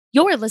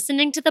You're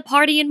listening to the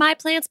Party in My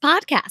Plants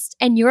podcast,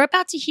 and you're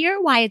about to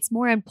hear why it's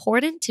more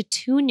important to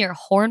tune your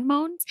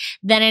hormones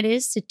than it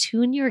is to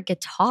tune your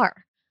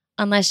guitar,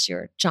 unless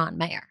you're John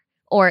Mayer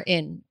or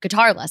in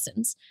guitar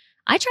lessons.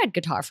 I tried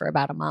guitar for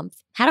about a month,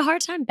 had a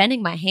hard time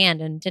bending my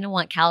hand and didn't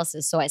want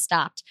calluses, so I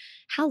stopped.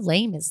 How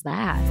lame is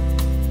that?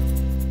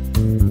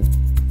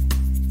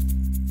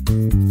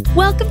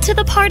 Welcome to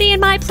the Party in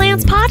My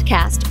Plants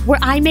podcast, where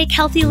I make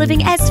healthy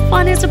living as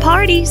fun as a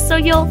party so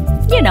you'll,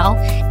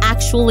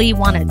 actually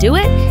want to do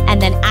it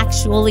and then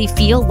actually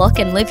feel, look,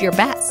 and live your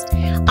best.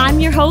 I'm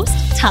your host,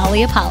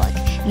 Talia Pollock.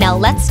 Now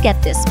let's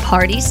get this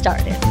party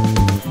started.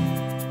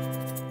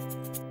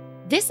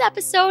 This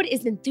episode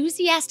is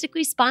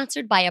enthusiastically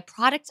sponsored by a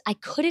product I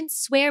couldn't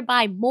swear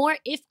by more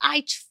if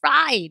I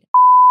tried.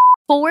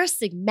 4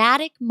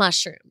 Sigmatic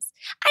mushrooms.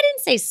 I didn't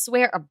say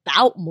swear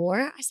about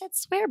more. I said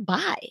swear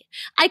by.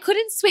 I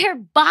couldn't swear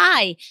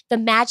by the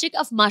magic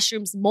of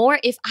mushrooms more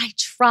if I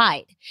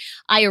tried.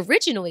 I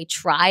originally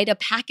tried a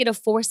packet of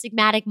 4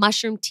 Sigmatic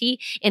mushroom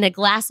tea in a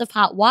glass of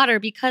hot water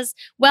because,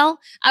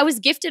 I was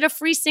gifted a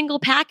free single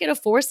packet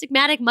of 4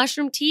 Sigmatic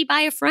mushroom tea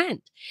by a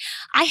friend.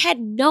 I had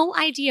no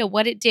idea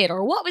what it did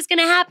or what was going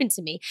to happen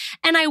to me.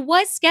 And I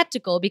was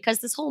skeptical because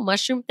this whole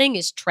mushroom thing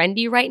is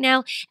trendy right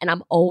now. And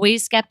I'm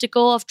always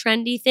skeptical of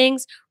trendy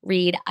things.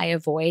 Read, I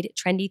avoid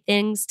trendy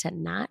things to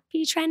not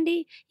be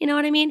trendy. You know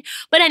what I mean?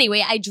 But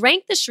anyway, I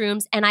drank the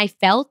shrooms and I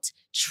felt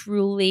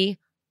truly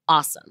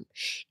awesome.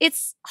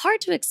 It's hard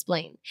to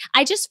explain.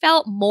 I just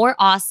felt more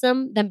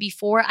awesome than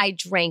before I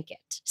drank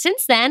it.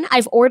 Since then,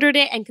 I've ordered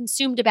it and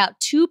consumed about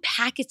 2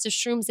 packets of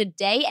shrooms a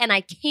day, and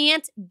I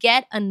can't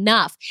get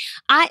enough.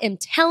 I am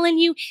telling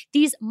you,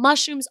 these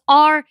mushrooms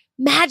are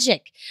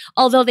magic.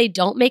 Although they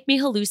don't make me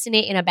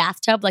hallucinate in a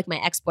bathtub like my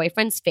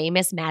ex-boyfriend's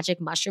famous magic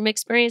mushroom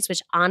experience,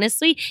 which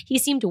honestly, he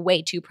seemed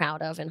way too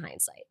proud of in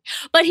hindsight.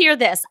 But hear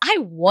this, I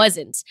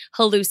wasn't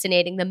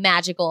hallucinating the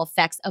magical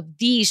effects of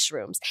these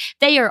shrooms.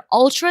 They are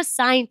ultra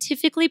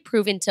scientifically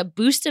proven to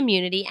boost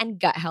immunity and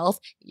gut health.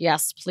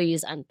 Yes,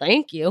 please, and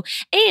thank you.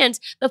 And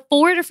the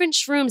 4 different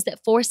shrooms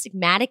that 4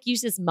 Sigmatic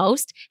uses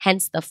most,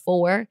 hence the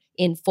 4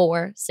 in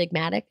 4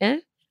 Sigmatic.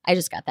 I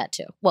just got that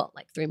too.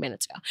 Like 3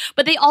 minutes ago.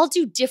 But they all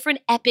do different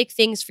epic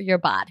things for your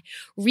bod.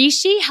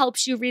 Reishi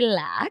helps you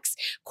relax.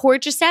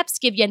 Cordyceps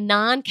give you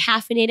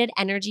non-caffeinated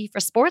energy for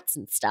sports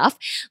and stuff.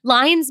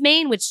 Lion's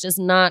mane, which does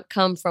not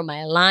come from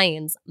my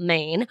lion's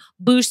mane,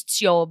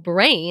 boosts your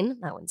brain.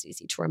 That one's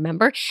easy to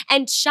remember.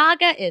 And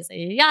chaga is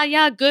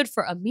good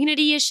for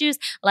immunity issues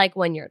like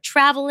when you're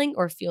traveling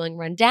or feeling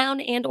run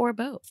down and or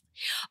both.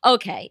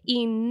 Okay,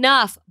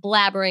 enough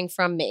blabbering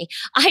from me.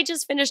 I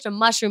just finished a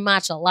mushroom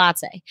matcha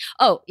latte.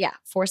 Oh, yeah,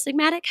 4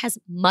 Sigmatic has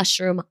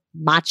mushroom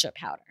matcha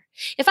powder.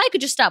 If I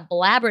could just stop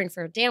blabbering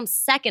for a damn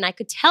second, I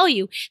could tell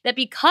you that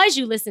because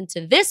you listen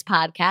to this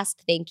podcast,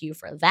 thank you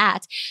for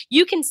that,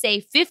 you can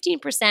save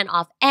 15%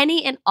 off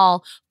any and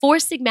all 4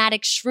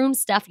 Sigmatic shroom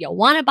stuff you'll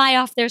want to buy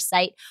off their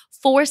site,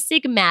 4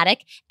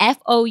 Sigmatic,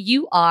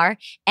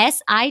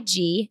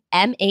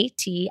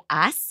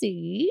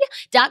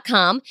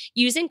 FOURSIGMATIC.com,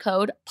 using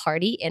code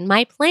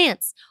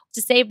PARTYINMYPLANTS.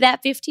 To save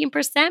that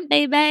 15%,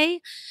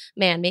 baby.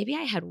 Man, maybe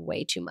I had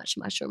way too much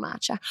mushroom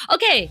matcha.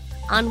 Okay,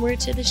 onward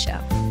to the show.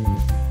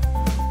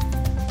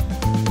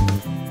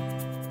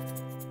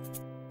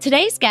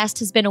 Today's guest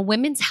has been a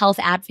women's health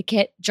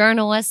advocate,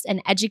 journalist,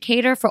 and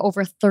educator for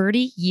over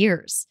 30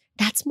 years.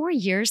 That's more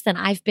years than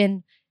I've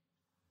been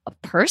a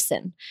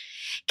person.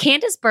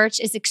 Candace Birch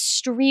is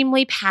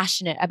extremely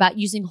passionate about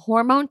using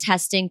hormone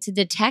testing to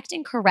detect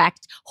and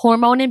correct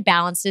hormone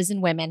imbalances in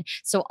women,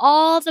 so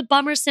all the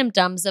bummer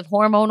symptoms of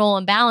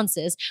hormonal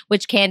imbalances,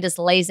 which Candace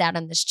lays out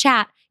in this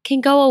chat,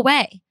 can go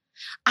away.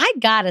 I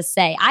gotta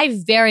say,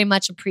 I very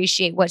much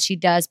appreciate what she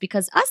does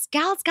because us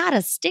gals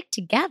gotta stick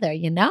together,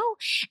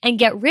 and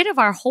get rid of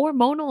our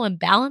hormonal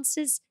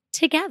imbalances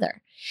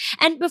together.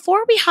 And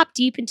before we hop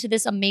deep into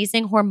this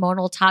amazing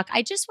hormonal talk,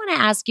 I just want to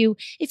ask you,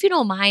 if you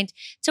don't mind,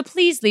 to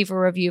please leave a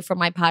review for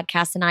my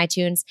podcast in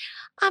iTunes.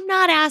 I'm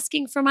not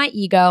asking for my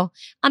ego.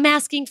 I'm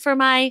asking for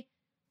I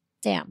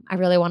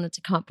really wanted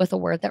to come up with a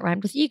word that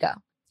rhymed with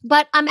ego.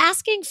 But I'm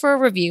asking for a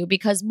review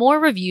because more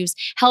reviews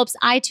helps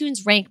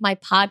iTunes rank my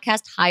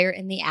podcast higher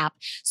in the app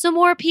so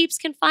more peeps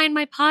can find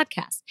my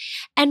podcast.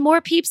 And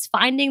more peeps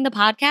finding the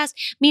podcast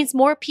means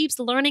more peeps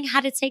learning how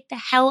to take the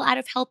hell out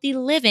of healthy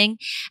living.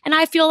 And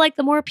I feel like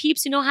the more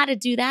peeps who know how to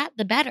do that,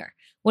 the better.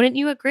 Wouldn't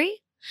you agree?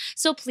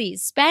 So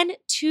please spend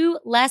 2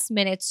 less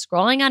minutes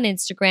scrolling on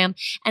Instagram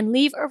and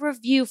leave a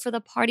review for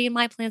the Party in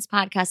My Plants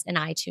podcast in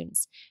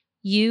iTunes.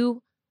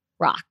 You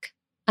rock.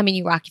 I mean,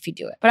 you rock if you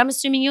do it, but I'm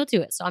assuming you'll do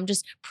it. So I'm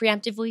just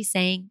preemptively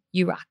saying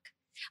you rock.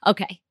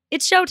 Okay,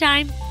 it's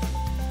showtime.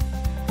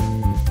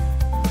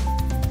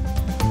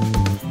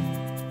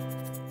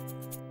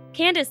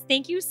 Candace,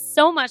 thank you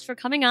so much for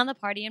coming on the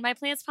Party in My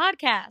Plants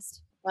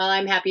podcast. Well,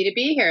 I'm happy to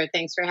be here.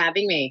 Thanks for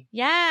having me.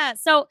 Yeah.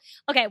 So,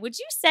 okay, would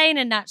you say in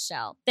a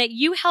nutshell that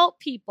you help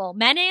people,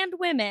 men and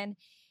women,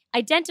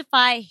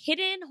 identify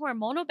hidden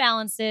hormonal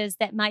balances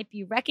that might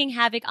be wreaking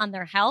havoc on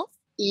their health?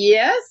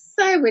 Yes,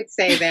 I would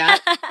say that.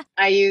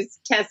 I use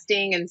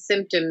testing and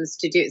symptoms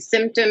to do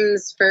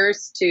symptoms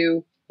first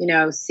to,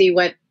 see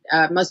what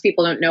most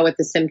people don't know what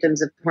the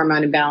symptoms of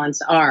hormone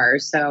imbalance are.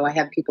 So I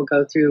have people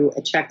go through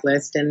a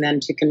checklist and then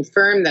to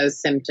confirm those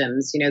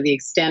symptoms, the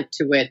extent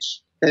to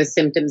which those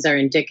symptoms are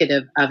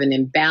indicative of an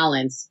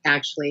imbalance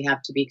actually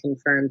have to be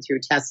confirmed through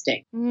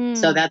testing.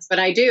 So that's what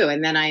I do.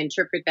 And then I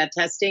interpret that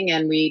testing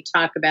and we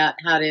talk about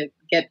how to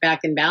get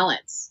back in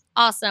balance.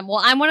 Awesome.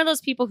 Well, I'm one of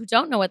those people who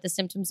don't know what the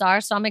symptoms are,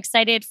 so I'm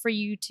excited for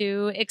you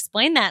to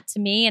explain that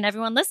to me and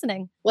everyone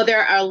listening. Well,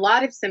 there are a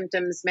lot of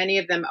symptoms. Many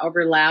of them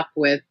overlap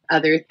with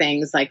other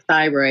things like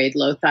thyroid.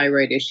 Low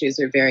thyroid issues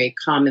are very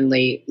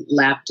commonly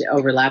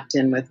overlapped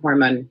in with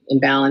hormone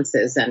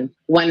imbalances. And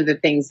one of the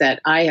things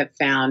that I have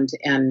found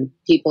and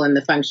people in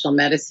the functional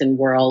medicine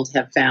world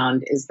have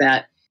found is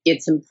that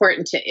it's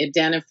important to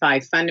identify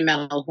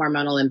fundamental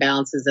hormonal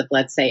imbalances of,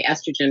 let's say,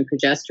 estrogen,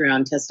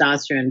 progesterone,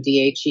 testosterone,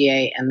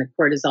 DHEA, and the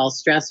cortisol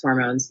stress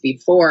hormones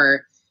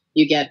before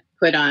you get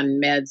put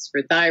on meds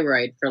for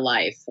thyroid for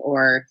life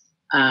or,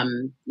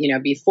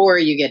 before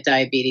you get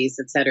diabetes,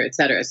 et cetera, et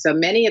cetera. So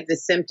many of the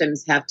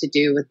symptoms have to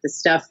do with the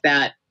stuff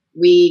that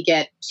we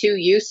get too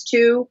used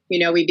to.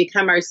 We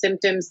become our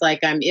symptoms like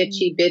I'm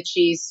itchy,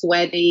 bitchy,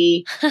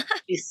 sweaty,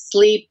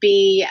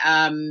 sleepy,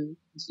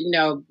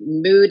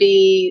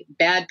 moody,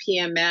 bad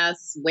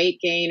PMS, weight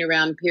gain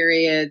around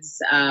periods,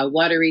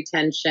 water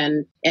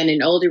retention. And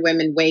in older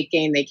women, weight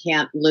gain they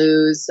can't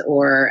lose,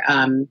 or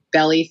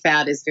belly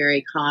fat is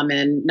very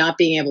common. Not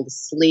being able to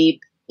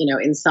sleep,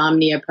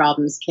 insomnia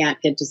problems,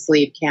 can't get to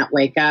sleep, can't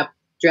wake up,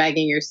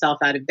 dragging yourself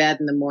out of bed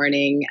in the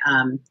morning,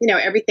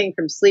 everything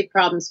from sleep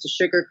problems to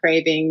sugar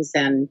cravings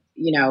and,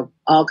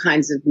 all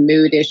kinds of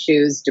mood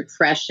issues,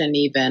 depression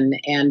even.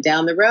 And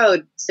down the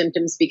road,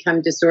 symptoms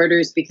become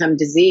disorders, become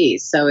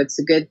disease. So it's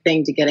a good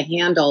thing to get a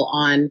handle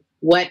on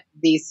what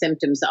these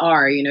symptoms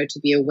are, to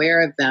be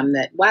aware of them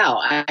that, wow,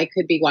 I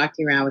could be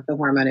walking around with a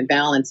hormone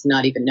imbalance and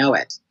not even know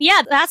it.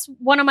 Yeah, that's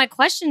one of my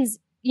questions.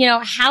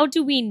 How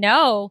do we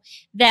know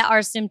that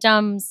our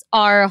symptoms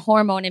are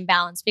hormone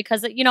imbalance?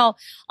 Because,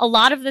 a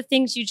lot of the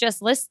things you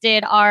just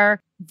listed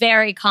are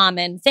very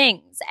common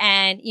things.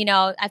 And,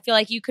 I feel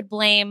like you could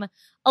blame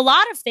a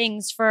lot of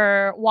things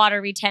for water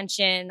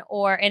retention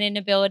or an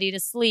inability to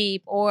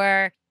sleep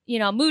or,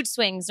 mood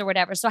swings or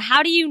whatever. So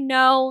how do you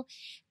know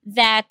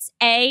that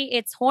A,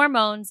 it's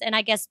hormones, and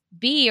I guess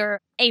B or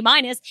A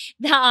minus,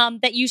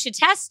 that you should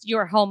test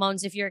your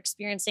hormones if you're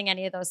experiencing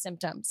any of those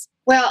symptoms?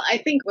 Well, I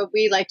think what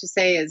we like to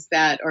say is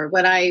that, or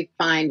what I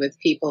find with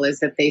people is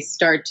that they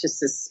start to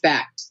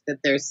suspect that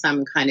there's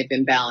some kind of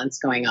imbalance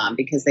going on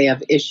because they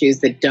have issues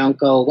that don't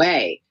go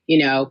away.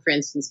 For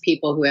instance,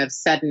 people who have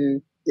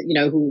sudden,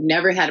 who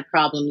never had a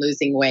problem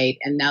losing weight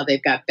and now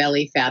they've got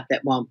belly fat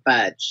that won't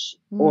budge,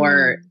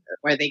 or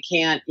they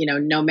can't,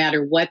 no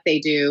matter what they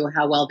do,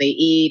 how well they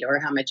eat or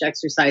how much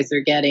exercise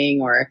they're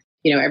getting, or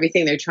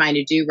everything they're trying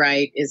to do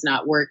right is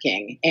not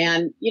working.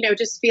 And,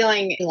 just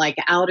feeling like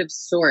out of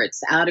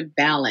sorts, out of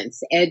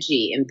balance,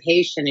 edgy,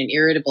 impatient, and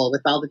irritable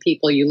with all the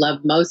people you love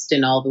most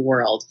in all the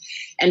world.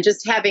 And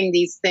just having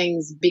these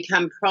things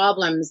become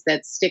problems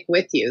that stick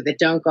with you, that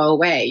don't go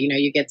away.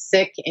 You get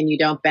sick and you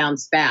don't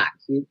bounce back.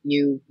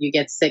 You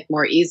get sick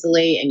more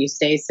easily and you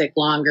stay sick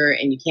longer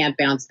and you can't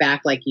bounce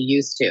back like you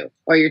used to.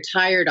 Or you're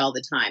tired all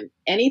the time.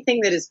 Anything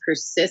that is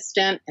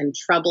persistent and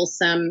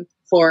troublesome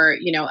for,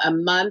 a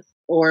month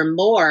or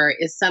more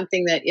is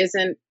something that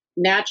isn't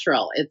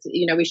natural. It's,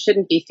 we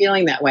shouldn't be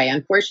feeling that way.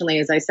 Unfortunately,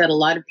 as I said, a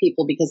lot of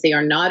people, because they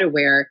are not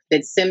aware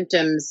that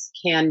symptoms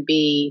can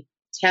be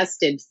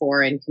tested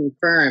for and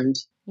confirmed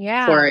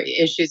for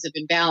issues of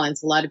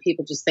imbalance, a lot of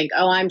people just think,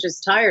 oh, I'm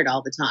just tired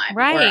all the time.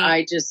 Right. Or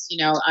I just,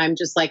 I'm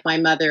just like my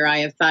mother, I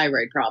have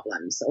thyroid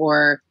problems.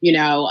 Or,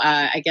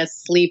 I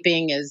guess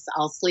sleeping is,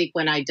 I'll sleep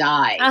when I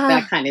die,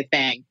 that kind of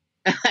thing.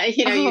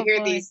 You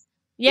hear these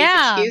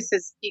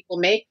excuses people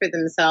make for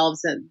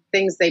themselves and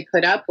things they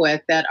put up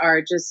with that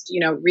are just,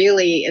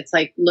 really, it's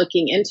like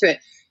looking into it.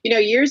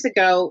 Years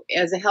ago,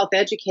 as a health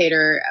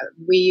educator,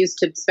 we used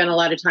to spend a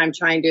lot of time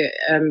trying to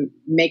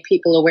make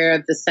people aware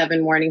of the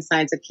 7 warning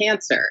signs of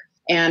cancer.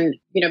 And,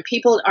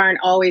 people aren't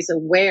always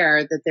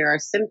aware that there are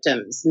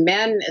symptoms.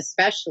 Men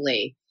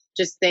especially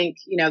just think,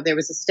 there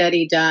was a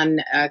study done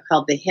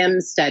called the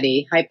HIM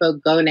study,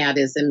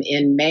 hypogonadism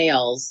in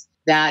males,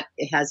 that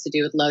it has to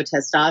do with low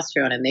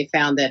testosterone. And they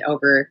found that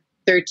over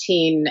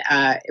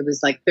it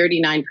was like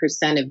 39%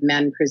 of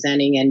men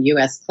presenting in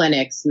U.S.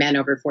 clinics, men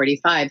over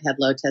 45, had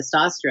low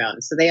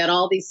testosterone. So they had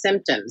all these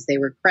symptoms. They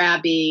were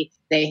crabby.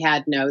 They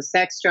had no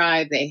sex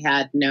drive. They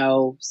had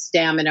no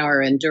stamina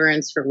or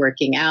endurance for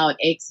working out,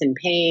 aches and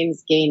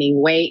pains,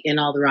 gaining weight in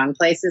all the wrong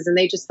places. And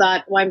they just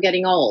thought, well, I'm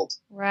getting old.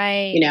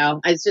 Right.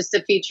 It's just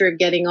a feature of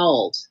getting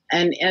old.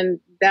 And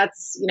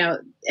that's,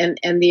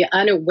 and the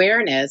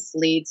unawareness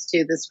leads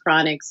to this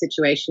chronic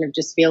situation of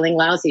just feeling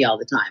lousy all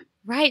the time.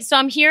 Right. So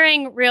I'm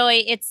hearing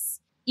really it's,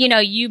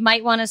 you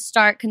might want to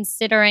start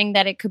considering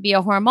that it could be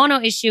a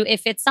hormonal issue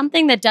if it's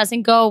something that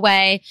doesn't go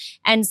away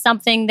and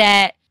something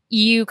that,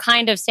 you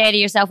kind of say to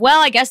yourself,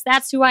 well, I guess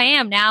that's who I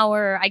am now,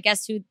 or I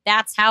guess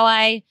that's how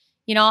I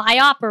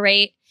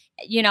operate.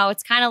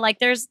 It's kind of like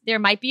there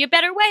might be a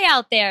better way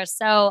out there.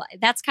 So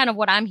that's kind of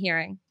what I'm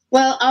hearing.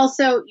 Well,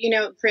 also,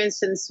 for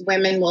instance,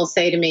 women will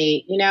say to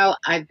me,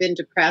 I've been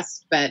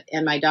depressed,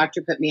 and my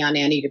doctor put me on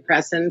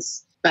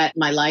antidepressants, but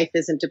my life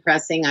isn't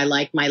depressing. I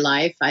like my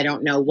life. I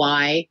don't know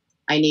why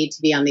I need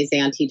to be on these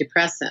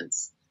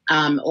antidepressants.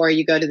 Or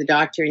you go to the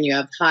doctor and you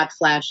have hot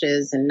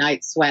flashes and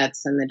night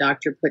sweats, and the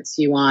doctor puts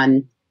you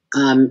on,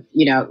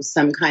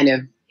 some kind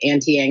of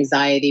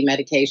anti-anxiety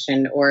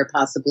medication or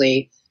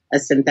possibly a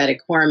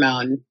synthetic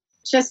hormone.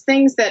 Just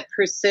things that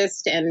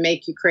persist and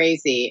make you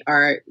crazy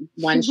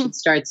one should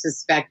start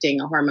suspecting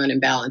a hormone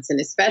imbalance. And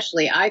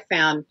especially I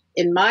found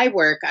in my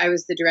work, I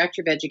was the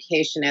director of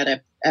education at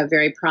a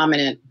very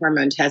prominent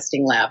hormone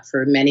testing lab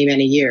for many,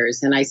 many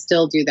years. And I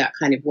still do that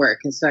kind of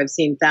work. And so I've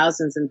seen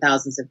thousands and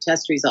thousands of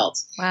test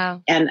results.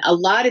 Wow. And a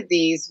lot of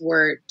these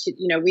were,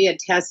 we had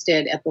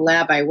tested at the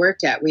lab I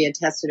worked at, we had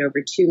tested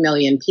over 2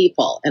 million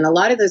people. And a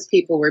lot of those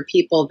people were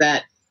people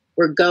that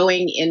were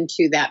going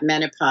into that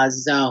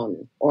menopause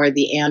zone or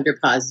the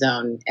andropause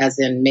zone, as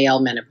in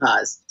male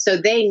menopause. So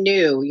they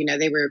knew,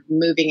 they were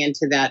moving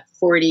into that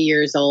 40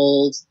 years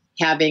old,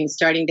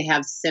 starting to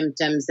have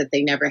symptoms that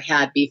they never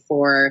had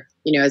before.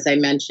 As I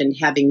mentioned,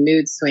 having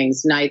mood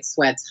swings, night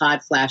sweats,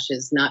 hot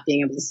flashes, not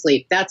being able to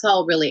sleep. That's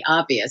all really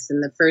obvious.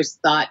 And the first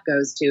thought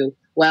goes to,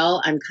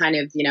 well, I'm kind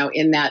of,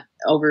 in that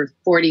over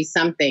 40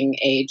 something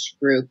age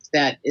group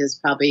that it's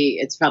probably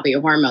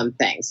a hormone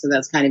thing. So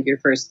that's kind of your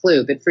first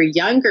clue. But for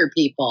younger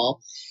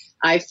people,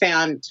 I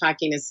found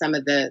talking to some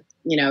of the,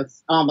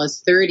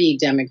 almost 30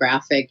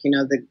 demographic,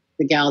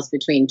 the gals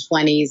between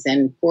 20s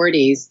and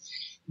 40s,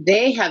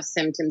 they have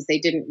symptoms they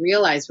didn't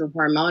realize were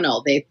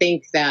hormonal. They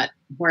think that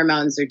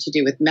hormones are to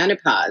do with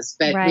menopause,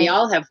 but we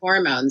all have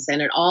hormones,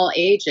 and at all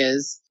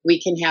ages,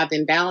 we can have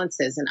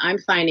imbalances. And I'm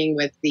finding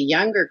with the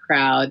younger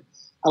crowd,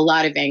 a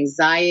lot of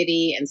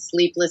anxiety and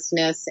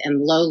sleeplessness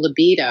and low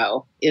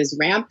libido is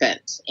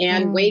rampant,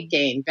 and weight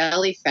gain,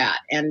 belly fat.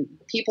 And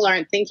people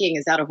aren't thinking,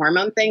 is that a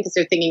hormone thing? Because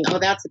they're thinking, oh,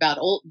 that's about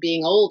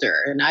being older.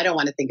 And I don't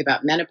want to think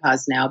about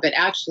menopause now. But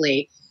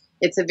actually,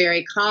 it's a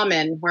very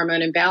common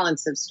hormone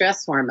imbalance of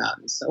stress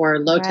hormones or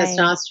low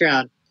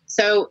testosterone.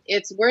 So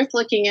it's worth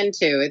looking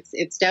into.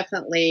 It's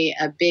definitely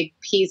a big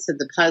piece of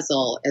the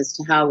puzzle as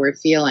to how we're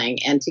feeling.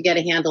 And to get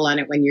a handle on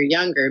it when you're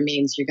younger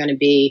means you're going to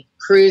be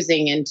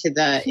cruising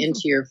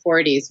into your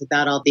 40s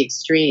without all the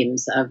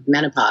extremes of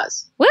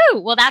menopause. Woo!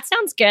 Well, that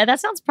sounds good. That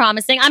sounds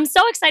promising. I'm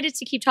so excited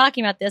to keep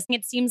talking about this.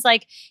 It seems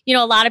like,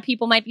 a lot of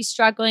people might be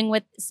struggling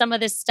with some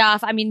of this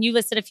stuff. I mean, you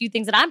listed a few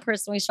things that I'm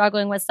personally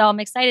struggling with, so I'm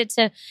excited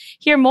to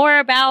hear more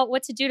about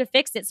what to do to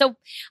fix it. So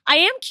I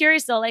am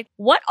curious though, like,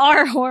 what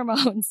are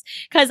hormones?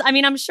 Because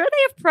I'm sure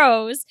they have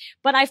pros,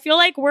 but I feel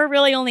like we're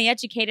really only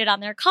educated on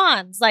their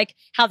cons, like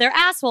how they're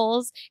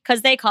assholes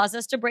because they cause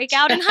us to break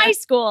out in high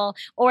school,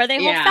 or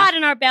they hold fat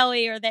in our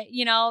belly, or that,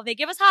 they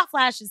give us hot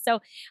flashes. So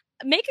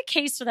make a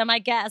case for them, I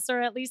guess,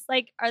 or at least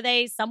are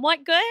they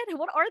somewhat good?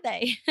 What are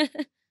they?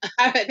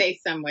 Are they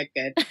somewhat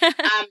good?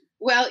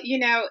 Well,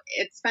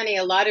 it's funny.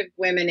 A lot of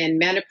women in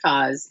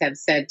menopause have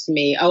said to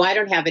me, oh, I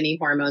don't have any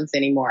hormones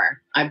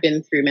anymore. I've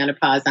been through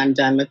menopause. I'm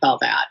done with all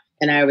that.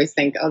 And I always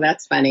think, oh,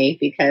 that's funny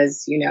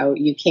because,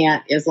 you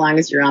can't, as long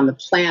as you're on the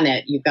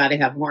planet, you've got to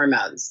have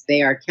hormones.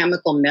 They are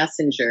chemical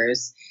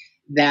messengers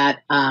that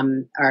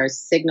are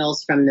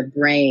signals from the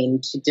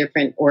brain to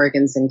different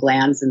organs and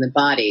glands in the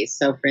body.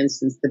 So, for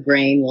instance, the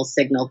brain will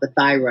signal the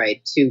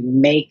thyroid to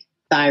make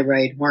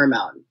thyroid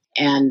hormone.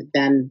 And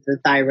then the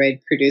thyroid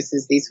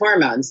produces these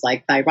hormones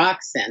like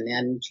thyroxine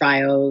and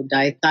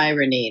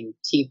triiodithyronine,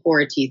 T4,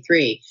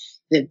 T3.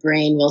 The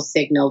brain will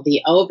signal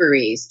the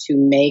ovaries to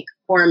make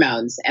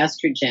hormones,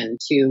 estrogen,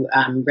 to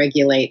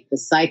regulate the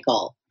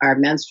cycle, our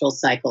menstrual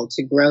cycle,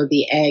 to grow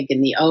the egg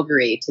in the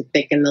ovary, to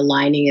thicken the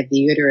lining of the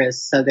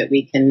uterus so that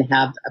we can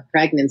have a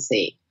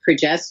pregnancy.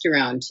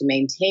 Progesterone to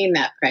maintain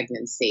that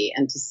pregnancy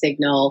and to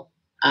signal,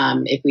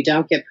 if we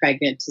don't get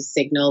pregnant, to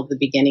signal the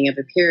beginning of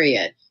a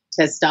period.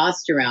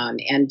 Testosterone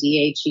and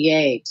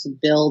DHEA to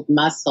build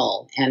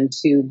muscle and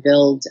to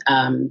build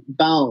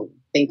bone.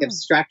 Think of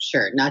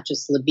structure, not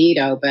just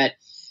libido, but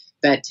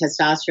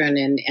testosterone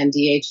and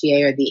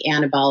DHEA are the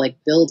anabolic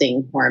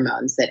building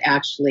hormones that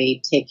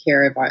actually take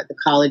care of the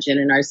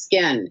collagen in our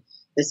skin,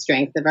 the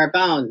strength of our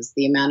bones,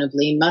 the amount of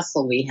lean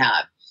muscle we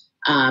have.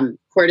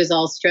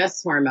 Cortisol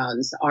stress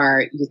hormones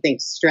are, you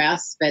think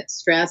stress, but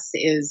stress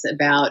is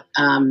about,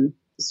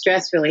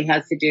 stress really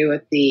has to do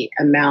with the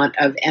amount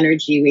of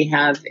energy we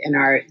have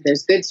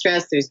there's good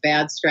stress, there's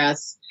bad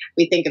stress.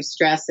 We think of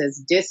stress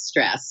as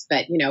distress,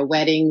 but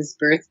weddings,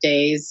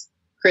 birthdays,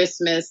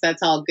 Christmas,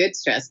 that's all good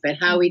stress. But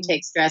how we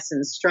take stress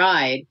in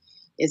stride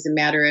is a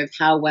matter of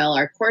how well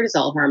our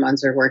cortisol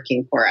hormones are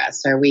working for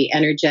us. Are we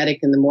energetic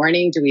in the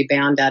morning? Do we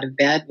bound out of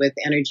bed with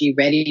energy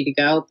ready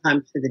to go,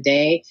 pumped for the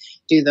day?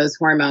 Do those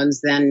hormones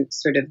then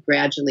sort of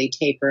gradually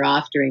taper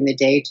off during the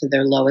day to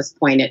their lowest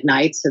point at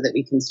night so that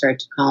we can start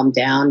to calm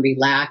down,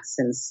 relax,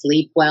 and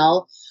sleep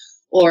well?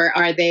 Or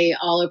are they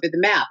all over the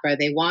map? Are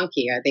they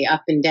wonky? Are they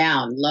up and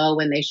down, low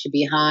when they should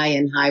be high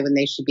and high when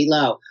they should be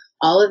low?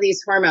 All of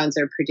these hormones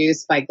are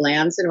produced by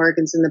glands and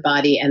organs in the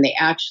body, and they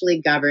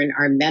actually govern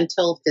our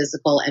mental,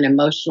 physical, and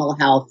emotional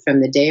health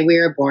from the day we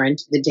are born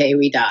to the day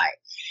we die.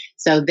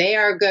 So they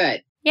are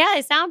good. Yeah,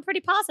 they sound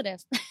pretty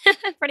positive,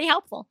 pretty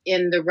helpful.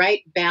 In the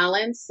right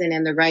balance and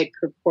in the right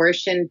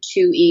proportion to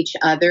each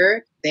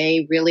other,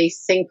 they really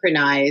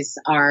synchronize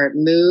our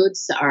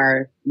moods,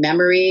 our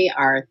memory,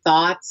 our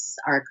thoughts,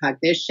 our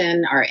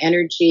cognition, our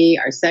energy,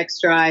 our sex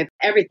drive,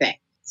 everything.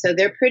 So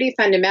they're pretty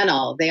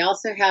fundamental. They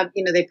also have,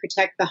 they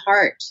protect the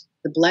heart,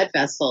 the blood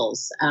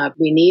vessels.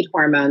 We need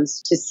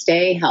hormones to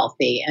stay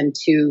healthy and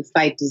to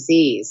fight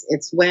disease.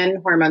 It's when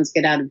hormones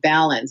get out of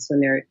balance, when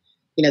they're,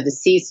 the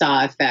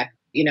seesaw effect,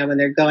 when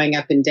they're going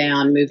up and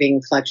down,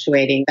 moving,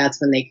 fluctuating, that's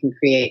when they can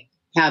create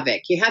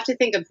havoc. You have to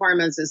think of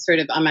hormones as sort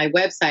of, on my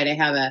website,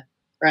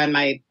 on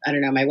my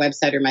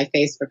website or my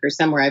Facebook or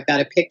somewhere, I've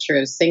got a picture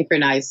of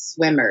synchronized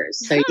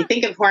swimmers. So you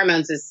think of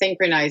hormones as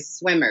synchronized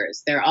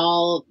swimmers. They're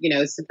all,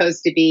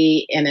 supposed to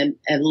be in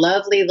a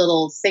lovely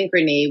little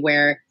synchrony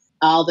where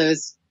all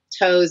those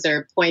toes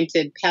are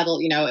pointed pedal,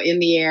 in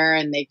the air,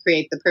 and they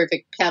create the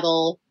perfect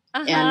pedal.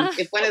 And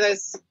if one of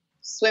those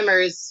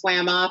swimmers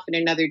swam off in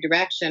another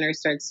direction or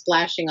starts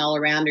splashing all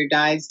around or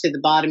dives to the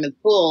bottom of the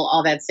pool,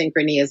 all that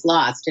synchrony is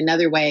lost.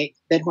 Another way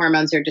that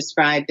hormones are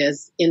described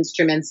as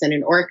instruments in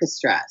an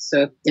orchestra.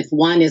 So if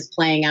one is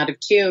playing out of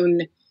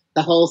tune,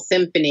 the whole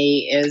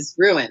symphony is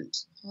ruined.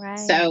 Right.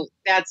 So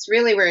that's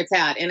really where it's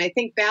at. And I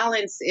think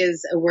balance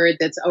is a word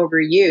that's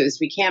overused.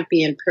 We can't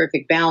be in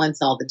perfect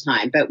balance all the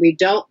time, but we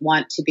don't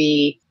want to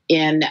be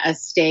in a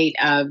state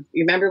of,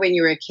 you remember when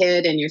you were a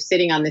kid and you're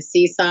sitting on the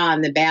seesaw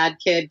and the bad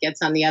kid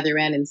gets on the other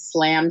end and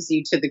slams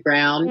you to the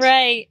ground?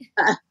 Right.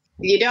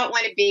 You don't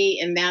want to be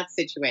in that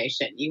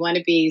situation. You want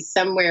to be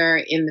somewhere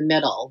in the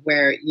middle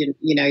where,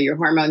 your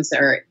hormones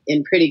are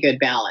in pretty good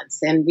balance.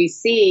 And we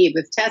see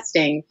with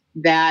testing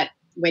that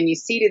when you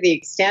see to the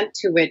extent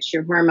to which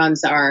your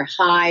hormones are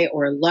high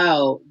or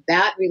low,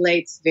 that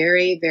relates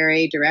very,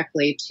 very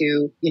directly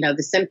to,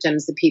 the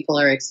symptoms that people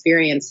are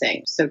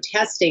experiencing. So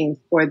testing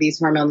for these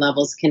hormone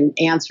levels can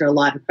answer a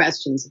lot of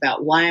questions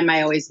about, why am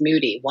I always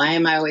moody? Why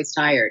am I always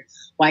tired?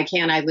 Why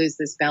can't I lose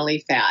this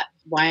belly fat?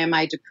 Why am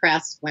I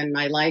depressed when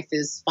my life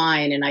is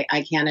fine and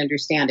I can't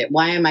understand it?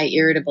 Why am I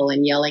irritable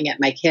and yelling at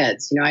my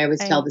kids? I always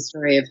tell the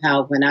story of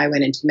how when I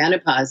went into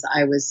menopause,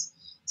 I was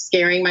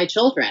scaring my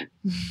children.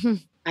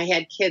 I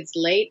had kids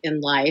late in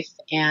life,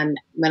 and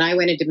when I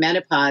went into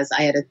menopause,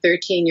 I had a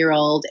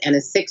 13-year-old and a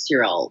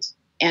 6-year-old.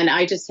 And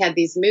I just had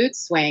these mood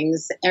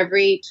swings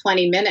every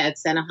 20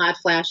 minutes and a hot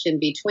flash in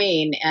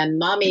between, and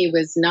mommy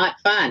was not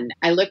fun.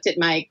 I looked at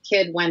my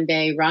kid one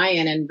day,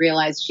 Ryan, and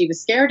realized she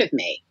was scared of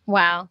me.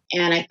 Wow.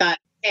 And I thought,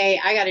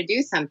 hey, I got to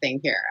do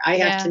something here. I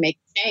have to make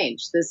a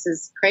change. This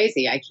is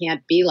crazy. I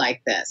can't be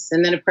like this.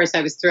 And then, of course,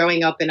 I was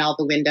throwing open all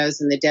the windows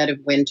in the dead of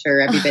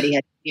winter. Everybody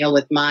had to deal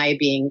with my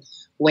being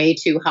way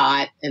too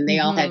hot. And they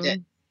all had to,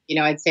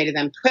 I'd say to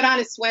them, put on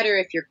a sweater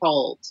if you're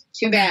cold.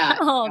 Too bad.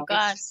 Oh,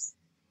 gosh.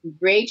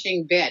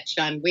 Raging bitch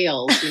on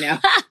wheels,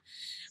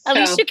 At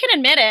least you can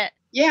admit it.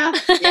 Yeah.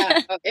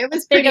 It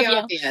was pretty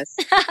obvious.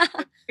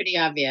 Pretty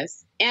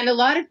obvious. And a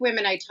lot of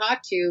women I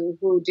talk to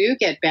who do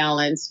get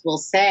balanced will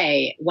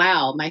say,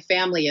 wow, my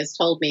family has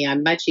told me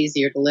I'm much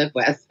easier to live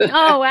with.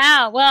 Oh,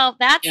 wow. Well,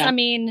 that's,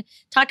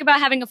 talk about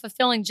having a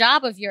fulfilling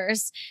job of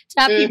yours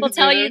to have people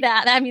tell you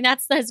that. I mean,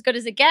 that's as good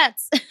as it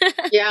gets.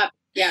 Yeah.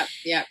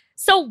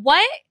 So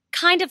what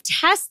kind of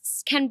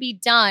tests can be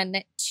done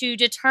to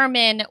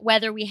determine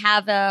whether we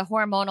have a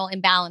hormonal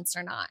imbalance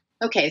or not?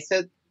 Okay,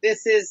 so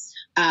this is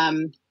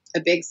a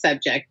big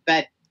subject,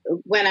 but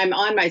when I'm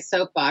on my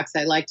soapbox,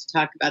 I like to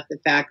talk about the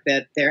fact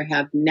that there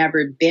have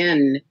never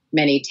been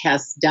many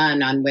tests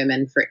done on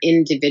women for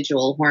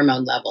individual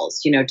hormone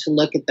levels, to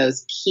look at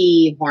those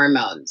key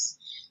hormones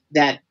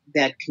that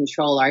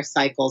control our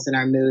cycles and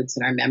our moods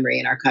and our memory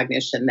and our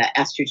cognition, the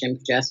estrogen,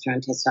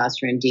 progesterone,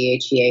 testosterone,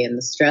 DHEA, and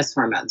the stress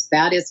hormones.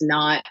 That has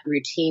not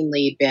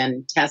routinely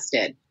been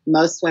tested.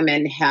 Most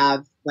women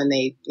have, when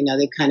they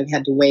kind of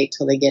had to wait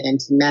till they get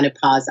into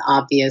menopause,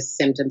 obvious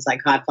symptoms like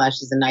hot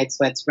flashes and night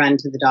sweats, run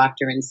to the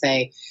doctor and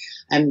say,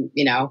 I'm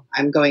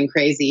going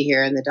crazy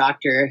here. And the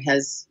doctor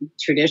has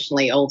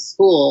traditionally, old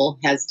school,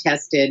 has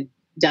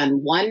done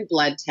one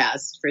blood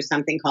test for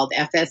something called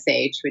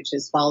FSH, which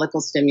is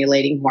follicle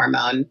stimulating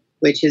hormone,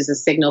 which is a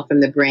signal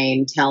from the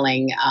brain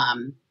telling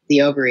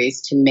the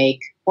ovaries to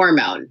make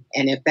hormone.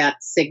 And if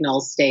that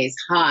signal stays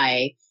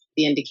high,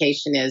 the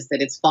indication is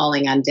that it's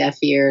falling on deaf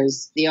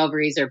ears. The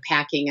ovaries are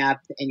packing up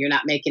and you're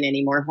not making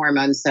any more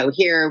hormones. So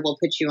here, we'll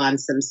put you on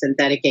some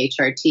synthetic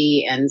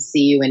HRT and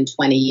see you in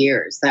 20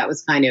 years. That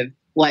was kind of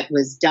what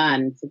was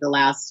done for the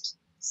last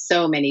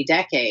so many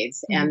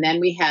decades. Mm-hmm. And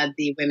then we had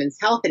the Women's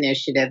Health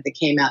Initiative that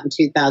came out in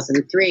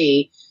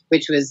 2003,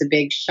 which was a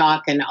big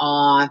shock and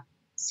awe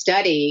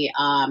study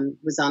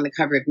was on the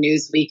cover of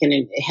Newsweek and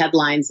in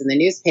headlines in the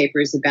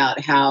newspapers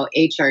about how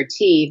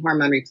HRT,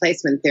 hormone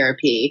replacement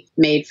therapy,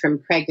 made from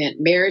pregnant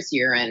mare's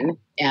urine,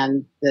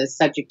 and the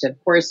subject of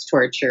horse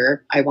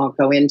torture, I won't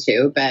go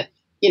into, but,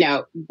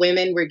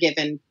 women were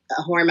given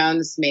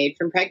hormones made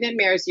from pregnant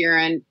mare's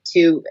urine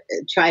to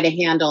try to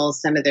handle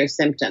some of their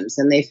symptoms.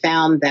 And they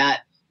found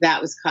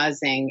that was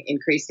causing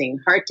increasing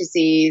heart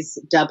disease,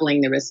 doubling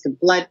the risk of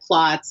blood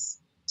clots,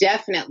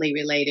 definitely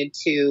related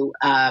to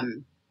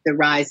the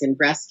rise in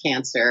breast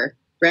cancer.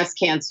 Breast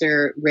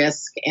cancer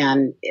risk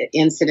and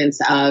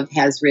incidence of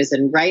has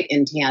risen right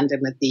in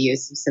tandem with the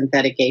use of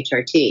synthetic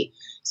HRT.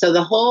 So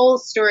the whole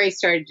story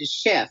started to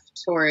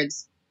shift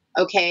towards,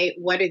 okay,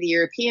 what are the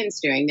Europeans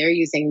doing? They're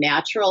using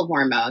natural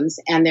hormones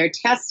and they're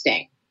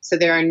testing. So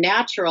there are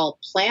natural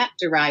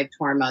plant-derived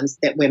hormones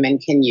that women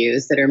can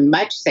use that are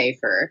much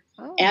safer.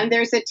 Oh. And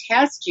there's a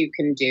test you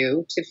can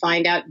do to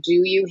find out, do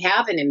you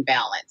have an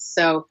imbalance?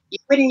 So you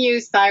wouldn't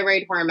use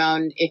thyroid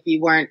hormone if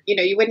you weren't,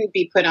 you wouldn't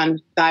be put on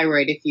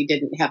thyroid if you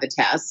didn't have a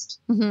test.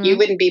 Mm-hmm. You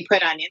wouldn't be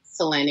put on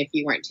insulin if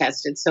you weren't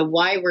tested. So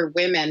why were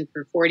women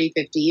for 40,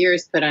 50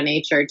 years put on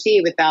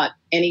HRT without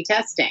any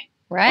testing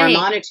or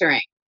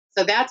monitoring?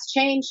 So that's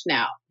changed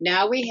now.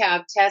 Now we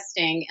have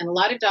testing, and a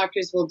lot of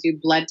doctors will do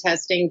blood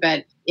testing,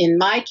 but in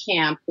my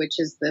camp, which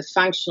is the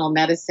functional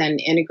medicine,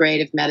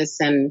 integrative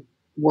medicine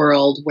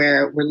world,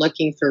 where we're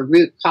looking for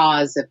root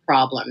cause of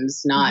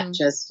problems, not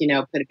just,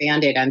 put a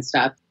Band-Aid on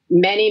stuff.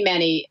 Many,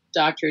 many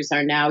doctors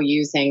are now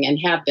using, and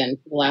have been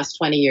for the last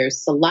 20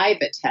 years,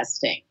 saliva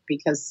testing,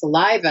 because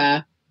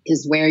saliva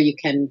is where you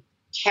can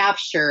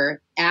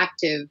capture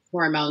active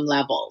hormone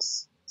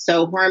levels.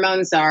 So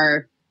hormones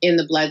are in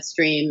the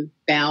bloodstream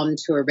bound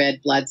to a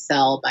red blood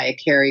cell by a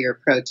carrier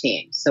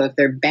protein. So if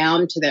they're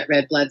bound to that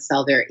red blood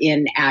cell, they're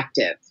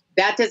inactive.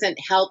 That doesn't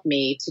help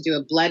me to do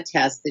a blood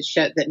test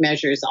that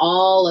measures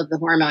all of the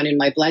hormone in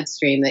my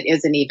bloodstream that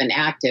isn't even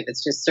active.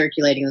 It's just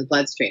circulating in the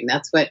bloodstream.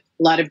 That's what a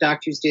lot of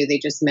doctors do. They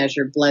just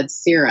measure blood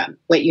serum.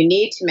 What you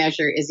need to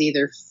measure is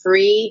either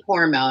free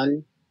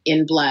hormone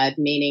in blood,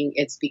 meaning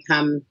it's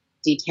become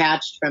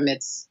detached from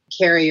its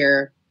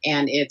carrier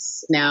and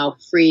it's now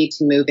free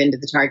to move into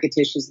the target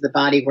tissues of the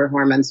body where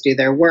hormones do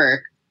their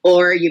work.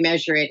 Or you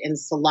measure it in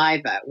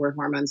saliva, where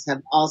hormones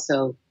have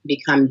also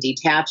become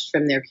detached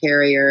from their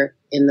carrier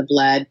in the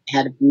blood,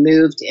 had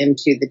moved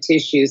into the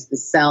tissues, the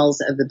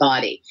cells of the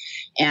body.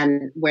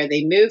 And where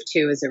they move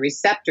to is a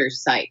receptor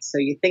site. So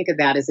you think of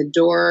that as a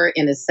door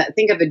in a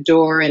think of a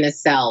door in a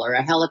cell or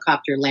a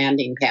helicopter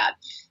landing pad.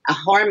 A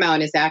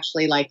hormone is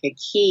actually like a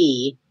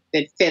key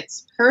that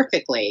fits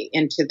perfectly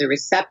into the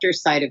receptor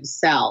site of a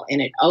cell,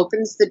 and it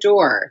opens the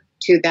door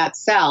to that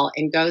cell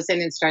and goes in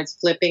and starts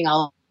flipping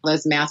all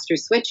those master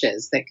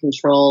switches that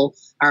control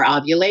our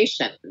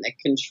ovulation, that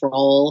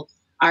control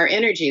our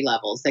energy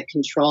levels, that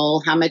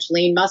control how much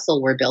lean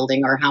muscle we're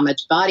building or how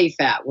much body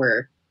fat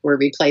we're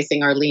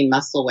replacing our lean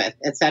muscle with,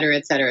 et cetera,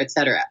 et cetera, et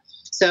cetera.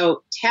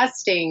 So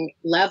testing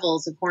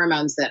levels of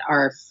hormones that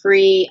are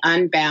free,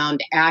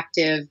 unbound,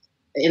 active,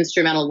 the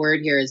instrumental word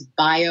here is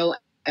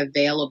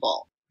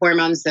bioavailable.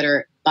 Hormones that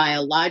are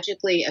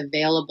biologically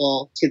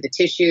available to the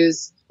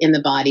tissues in the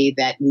body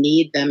that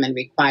need them and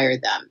require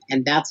them.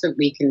 And that's what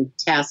we can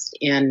test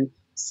in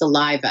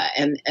saliva.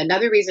 And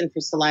another reason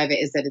for saliva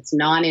is that it's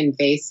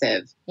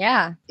non-invasive.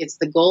 Yeah. It's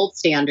the gold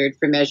standard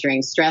for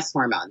measuring stress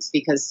hormones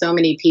because so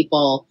many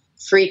people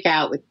freak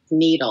out with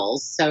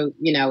needles. So,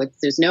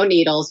 there's no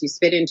needles, you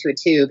spit into a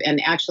tube.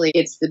 And actually,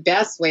 it's the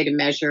best way to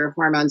measure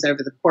hormones over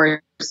the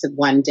course of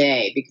one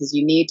day because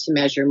you need to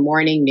measure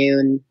morning,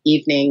 noon,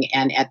 evening,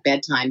 and at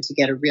bedtime to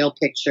get a real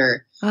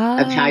picture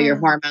of how your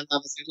hormone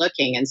levels are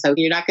looking. And so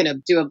you're not going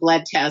to do a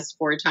blood test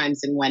 4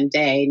 times in one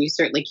day, and you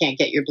certainly can't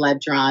get your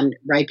blood drawn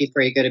right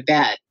before you go to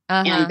bed.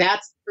 And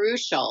that's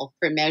crucial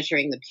for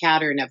measuring the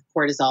pattern of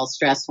cortisol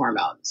stress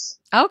hormones.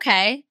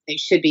 Okay. They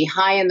should be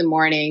high in the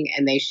morning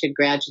and they should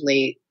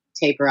gradually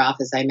taper off,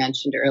 as I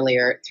mentioned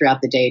earlier,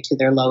 throughout the day to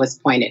their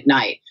lowest point at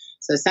night.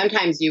 So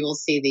sometimes you will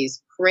see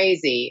these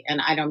crazy,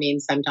 and I don't mean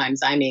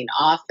sometimes, I mean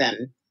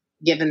often,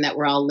 given that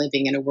we're all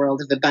living in a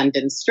world of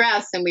abundant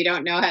stress and we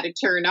don't know how to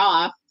turn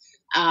off,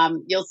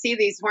 you'll see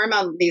these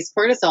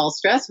cortisol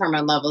stress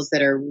hormone levels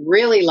that are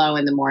really low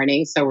in the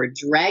morning. So we're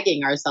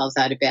dragging ourselves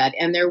out of bed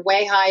and they're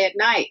way high at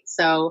night.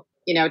 So,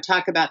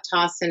 talk about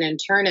tossing and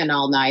turning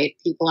all night.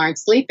 People aren't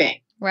sleeping.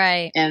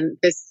 Right. And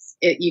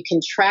you can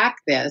track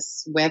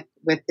this with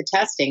the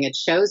testing. It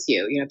shows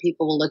you,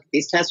 people will look at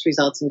these test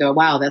results and go,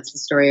 wow, that's the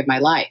story of my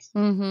life.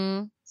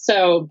 Mm-hmm.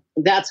 So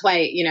that's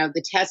why,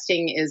 the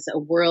testing is a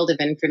world of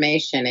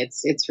information.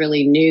 It's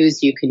really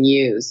news you can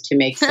use to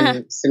make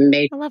some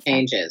major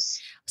changes.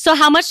 So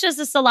how much does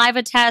the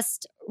saliva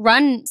test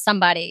run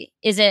somebody?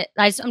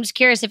 I'm just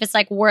curious if it's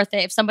like worth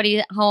it. If somebody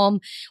at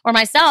home or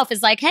myself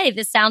is like, hey,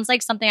 this sounds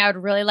like something I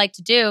would really like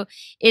to do.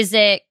 Is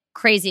it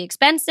crazy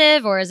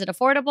expensive or is it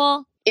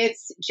affordable?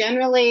 It's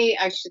generally,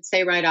 I should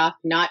say right off,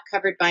 not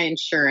covered by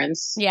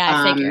insurance.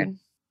 Yeah, I figured.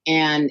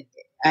 And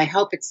I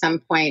hope at some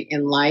point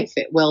in life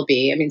it will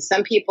be. I mean,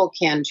 some people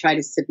can try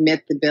to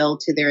submit the bill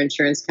to their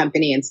insurance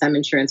company, and some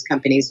insurance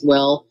companies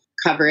will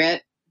cover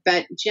it.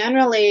 But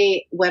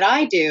generally, what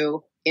I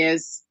do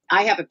is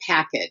I have a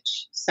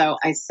package. So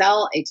I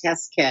sell a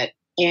test kit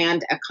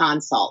and a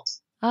consult.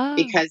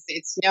 Because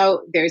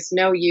there's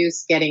no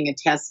use getting a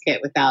test kit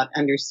without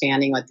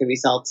understanding what the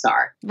results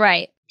are.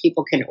 Right.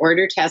 People can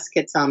order test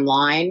kits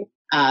online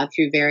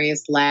through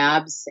various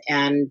labs,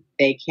 and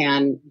they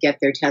can get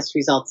their test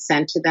results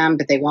sent to them,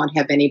 but they won't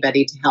have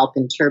anybody to help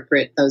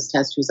interpret those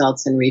test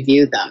results and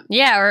review them.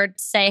 Yeah, or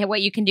say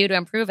what you can do to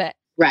improve it.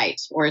 Right,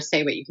 or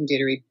say what you can do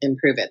to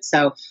improve it.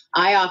 So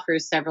I offer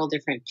several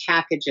different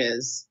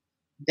packages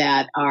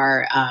that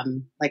are,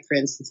 like for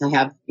instance, I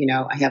have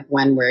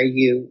one where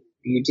you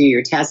do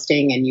your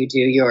testing and you do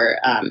your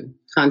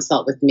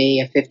consult with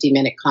me, a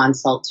 50-minute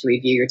consult to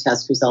review your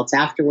test results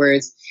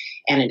afterwards,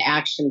 and an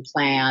action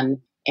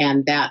plan.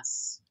 And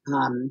that's,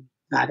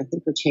 I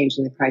think we're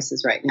changing the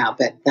prices right now,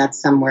 but that's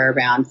somewhere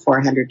around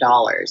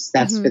 $400.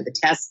 That's for the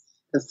test,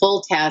 the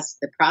full test,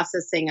 the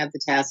processing of the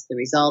test, the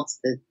results,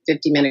 the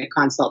 50-minute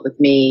consult with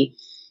me,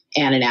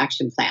 and an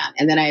action plan.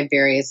 And then I have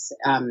various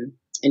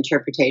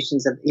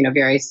interpretations of,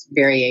 various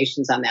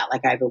variations on that.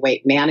 Like I have a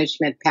weight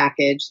management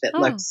package that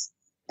looks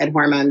at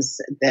hormones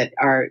that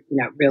are,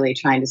 really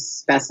trying to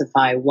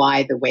specify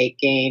why the weight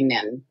gain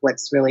and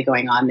what's really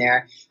going on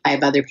there. I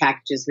have other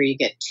packages where you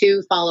get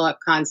 2 follow-up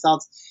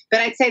consults, but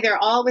I'd say they're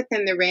all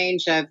within the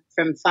range of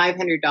from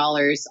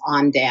 $500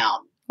 on down.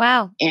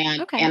 Wow.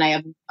 And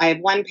I have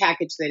one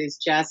package that is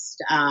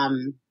just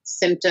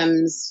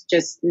symptoms,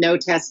 just no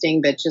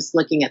testing, but just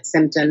looking at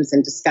symptoms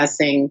and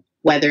discussing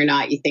whether or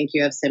not you think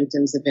you have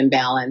symptoms of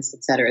imbalance,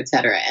 et cetera, et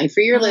cetera. And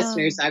for your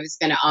listeners, I was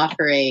going to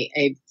offer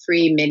a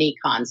free mini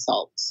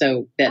consult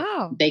so that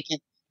they can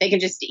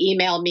just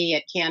email me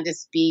at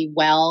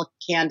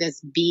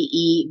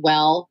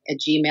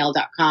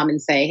CandiceBewell@gmail.com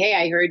and say, hey,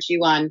 I heard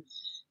you on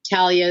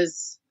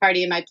Talia's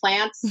Party in My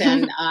Plants,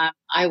 and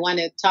I want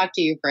to talk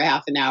to you for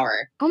half an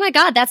hour. Oh my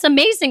God, that's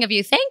amazing of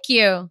you. Thank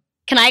you.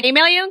 Can I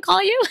email you and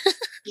call you?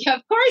 Yeah,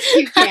 of course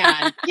you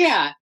can.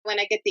 Yeah. When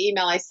I get the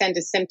email, I send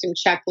a symptom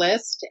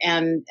checklist,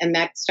 and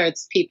that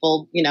starts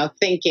people,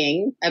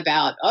 thinking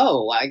about,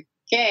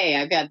 okay,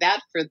 I've had that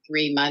for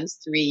 3 months,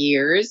 3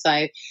 years.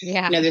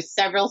 There's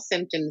several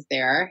symptoms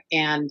there,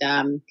 and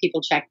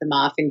people check them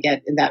off and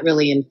that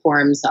really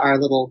informs our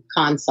little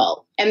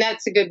consult. And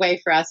that's a good way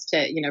for us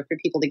to, for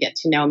people to get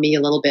to know me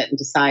a little bit and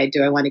decide,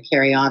 do I want to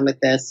carry on with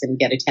this and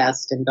get a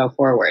test and go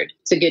forward?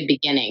 It's a good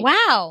beginning.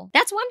 Wow.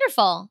 That's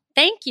wonderful.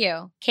 Thank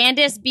you.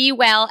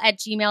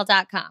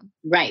 CandiceBewell@gmail.com.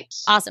 Right.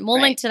 Awesome. We'll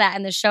link to that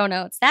in the show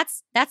notes.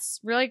 That's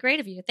really great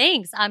of you.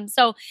 Thanks.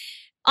 So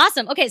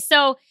awesome. Okay.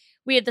 So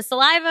we had the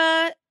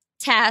saliva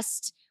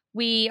test.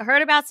 We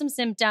heard about some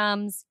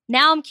symptoms.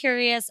 Now I'm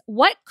curious,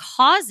 what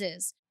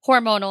causes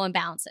hormonal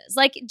imbalances?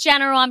 Like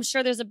general, I'm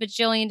sure there's a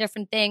bajillion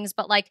different things,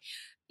 but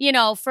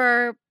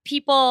for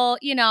people,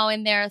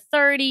 in their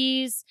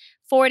 30s,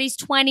 40s,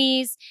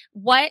 20s,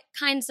 what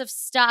kinds of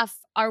stuff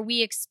are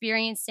we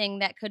experiencing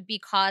that could be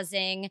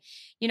causing,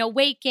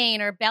 weight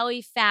gain or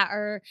belly fat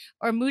or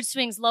mood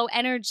swings, low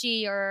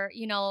energy or,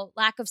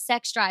 lack of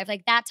sex drive,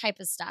 like that type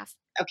of stuff?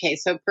 Okay,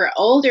 so for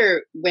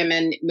older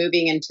women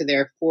moving into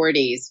their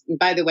 40s, and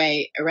by the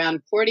way,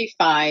 around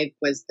 45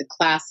 was the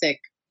classic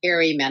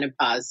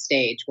perimenopause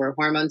stage where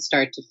hormones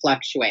start to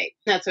fluctuate.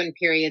 That's when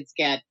periods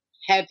get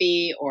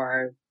heavy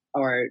or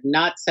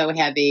not so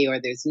heavy, or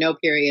there's no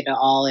period at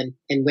all, and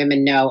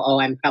women know,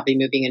 I'm probably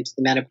moving into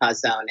the menopause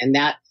zone. And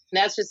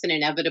that's just an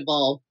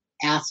inevitable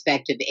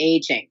aspect of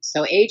aging.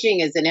 So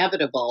aging is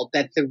inevitable,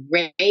 but the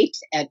rate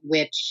at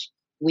which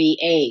we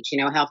age,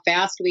 how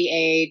fast we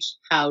age,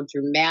 how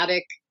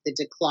dramatic the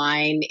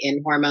decline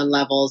in hormone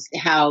levels,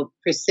 how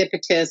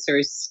precipitous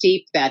or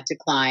steep that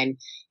decline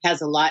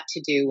has a lot to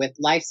do with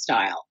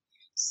lifestyle.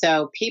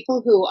 So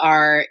people who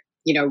are,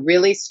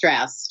 really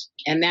stressed,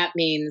 and that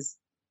means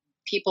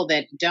people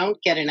that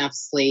don't get enough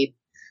sleep,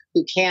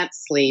 who can't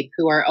sleep,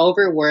 who are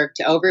overworked,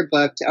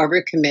 overbooked,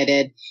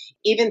 overcommitted,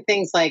 even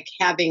things like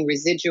having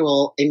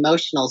residual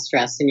emotional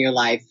stress in your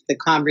life, the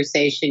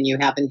conversation you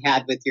haven't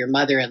had with your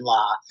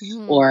mother-in-law,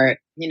 or,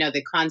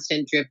 the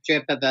constant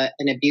drip of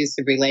an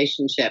abusive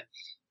relationship,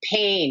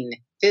 pain,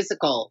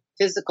 physical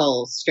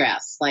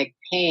stress like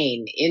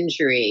pain,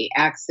 injury,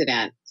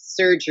 accident,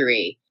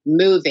 surgery,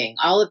 moving,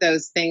 all of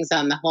those things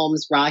on the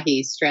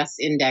Holmes-Rahe stress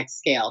index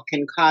scale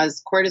can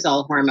cause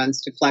cortisol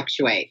hormones to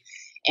fluctuate.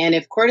 And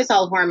if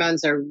cortisol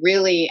hormones are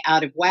really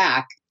out of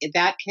whack,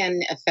 that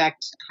can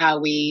affect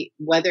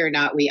whether or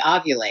not we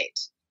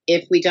ovulate.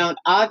 If we don't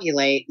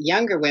ovulate,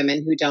 younger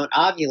women who don't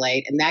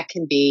ovulate, and that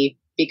can be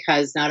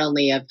because not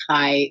only of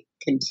high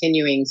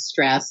continuing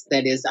stress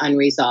that is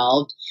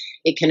unresolved,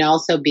 it can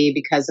also be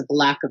because of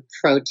lack of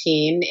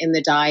protein in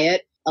the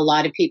diet. A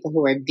lot of people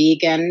who are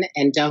vegan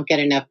and don't get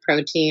enough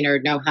protein or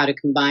know how to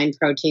combine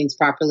proteins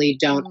properly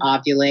don't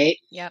ovulate.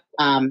 Yep.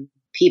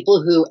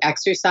 people who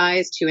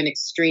exercise to an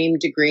extreme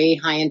degree,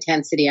 high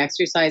intensity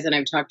exercise. And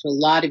I've talked to a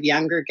lot of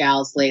younger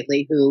gals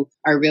lately who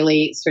are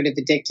really sort of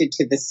addicted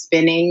to the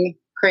spinning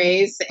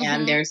craze,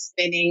 and they're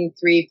spinning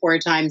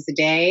 3-4 times a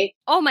day.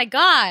 Oh my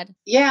God.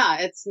 Yeah,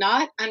 it's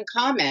not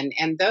uncommon.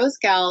 And those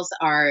gals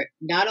are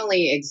not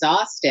only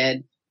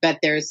exhausted, but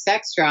their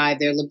sex drive,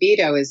 their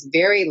libido is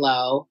very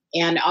low.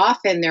 And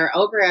often they're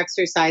over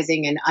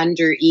exercising and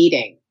under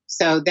eating.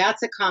 So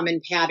that's a common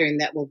pattern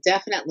that will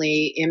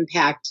definitely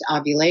impact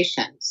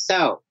ovulation.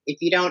 So if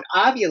you don't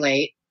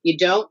ovulate, you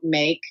don't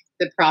make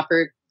the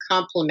proper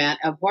complement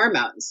of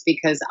hormones,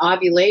 because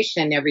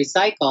ovulation every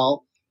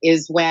cycle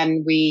is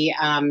when we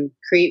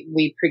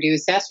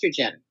produce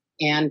estrogen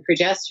and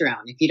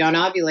progesterone. If you don't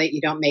ovulate, you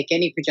don't make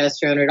any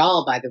progesterone at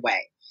all, by the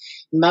way.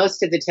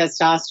 Most of the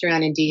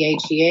testosterone and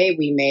DHEA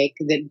we make,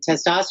 the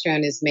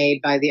testosterone is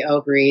made by the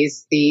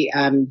ovaries. The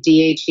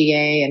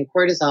DHEA and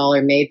cortisol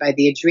are made by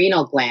the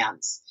adrenal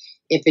glands.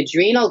 If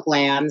adrenal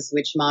glands,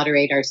 which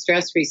moderate our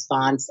stress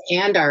response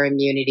and our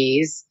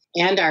immunities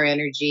and our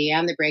energy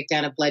and the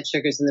breakdown of blood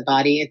sugars in the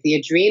body, if the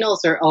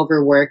adrenals are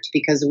overworked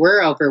because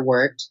we're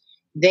overworked,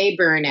 they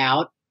burn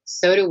out,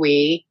 so do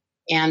we,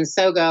 and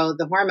so go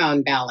the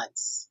hormone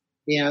balance.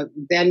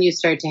 Then you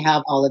start to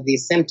have all of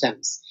these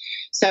symptoms.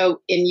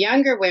 So in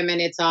younger women,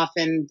 it's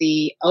often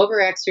the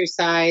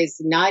overexercise,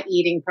 not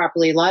eating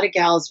properly. A lot of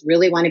gals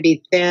really want to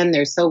be thin.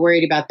 They're so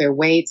worried about their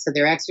weight, so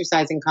they're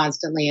exercising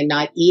constantly and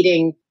not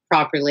eating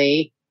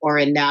properly or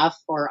enough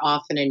or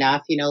often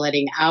enough,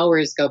 letting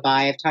hours go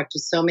by. I've talked to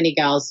so many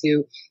gals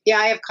who,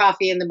 I have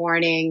coffee in the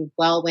morning.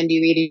 Well, when do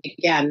you eat it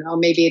again? Oh,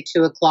 maybe at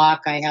 2:00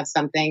 I have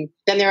something.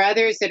 Then there are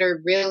others that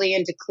are really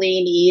into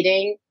clean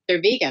eating.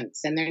 They're vegans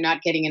and they're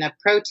not getting enough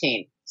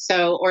protein.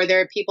 So, or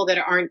there are people that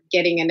aren't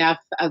getting enough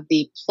of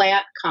the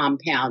plant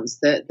compounds,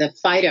 the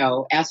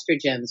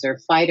phytoestrogens or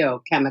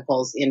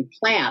phytochemicals in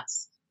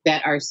plants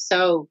that are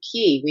so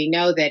key. We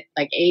know that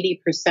like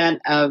 80%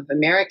 of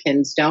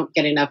Americans don't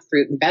get enough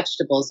fruit and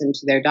vegetables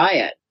into their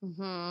diet.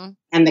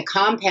 And the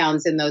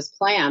compounds in those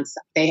plants,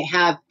 they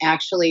have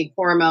actually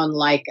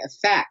hormone-like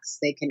effects.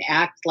 They can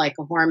act like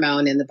a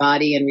hormone in the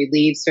body and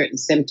relieve certain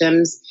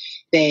symptoms.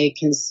 They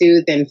can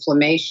soothe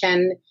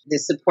inflammation. They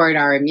support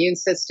our immune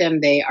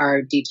system. They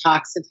are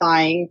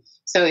detoxifying.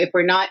 So if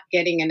we're not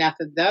getting enough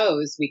of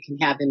those, we can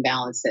have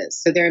imbalances.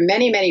 So there are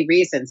many, many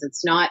reasons.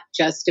 It's not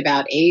just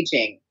about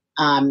aging.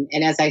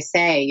 And as I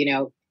say,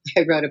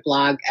 I wrote a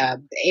blog,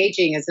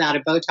 aging is not a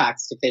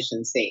Botox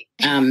deficiency.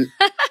 That's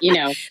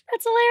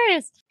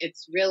hilarious.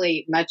 It's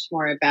really much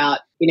more about,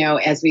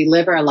 as we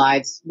live our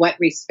lives, what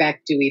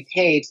respect do we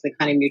pay to the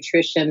kind of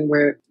nutrition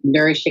we're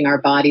nourishing our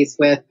bodies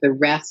with, the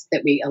rest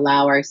that we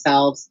allow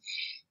ourselves,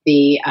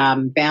 the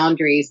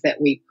boundaries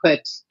that we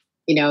put,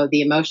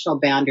 the emotional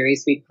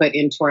boundaries we put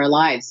into our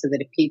lives, so that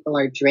if people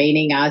are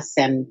draining us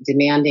and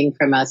demanding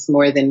from us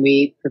more than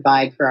we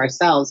provide for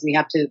ourselves, we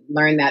have to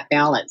learn that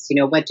balance.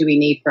 What do we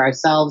need for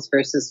ourselves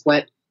versus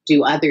what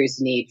do others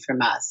need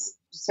from us?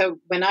 So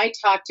when I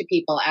talk to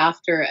people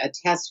after a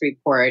test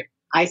report,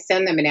 I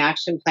send them an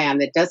action plan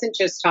that doesn't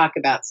just talk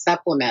about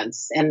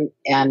supplements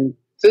and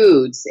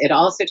foods. It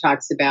also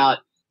talks about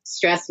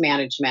stress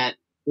management,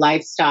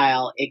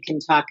 lifestyle. It can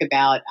talk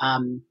about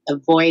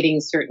avoiding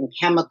certain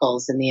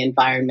chemicals in the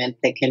environment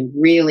that can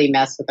really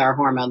mess with our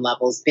hormone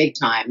levels big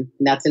time.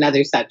 And that's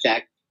another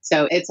subject.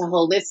 So it's a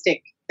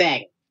holistic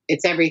thing.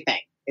 It's everything.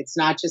 It's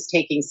not just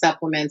taking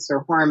supplements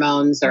or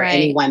hormones or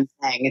any one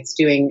thing. It's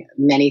doing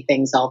many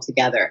things all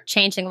together.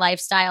 Changing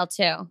lifestyle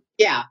too.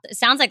 Yeah. It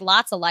sounds like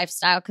lots of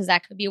lifestyle, because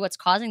that could be what's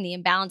causing the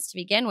imbalance to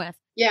begin with.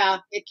 Yeah,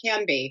 it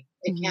can be.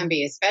 It can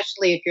be,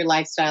 especially if your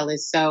lifestyle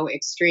is so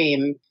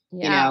extreme,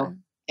 you're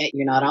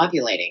not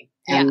ovulating.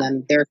 And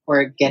then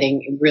therefore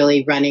getting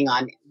really running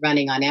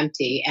on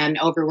empty and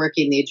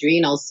overworking the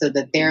adrenals so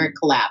that they're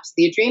collapsed.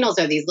 The adrenals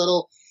are these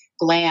little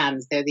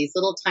glands. They're these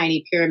little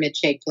tiny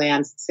pyramid-shaped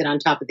glands that sit on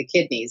top of the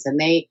kidneys, and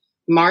they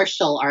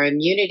marshal our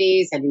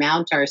immunities and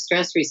mount our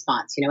stress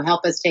response,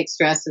 help us take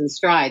stress in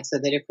stride, so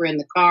that if we're in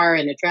the car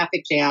in a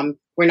traffic jam,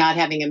 we're not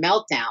having a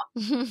meltdown,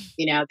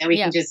 then we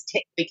can just,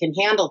 we can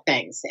handle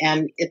things.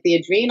 And if the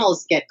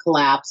adrenals get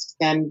collapsed,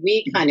 then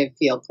we kind of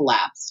feel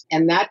collapsed.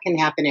 And that can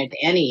happen at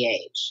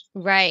any age.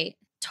 Right.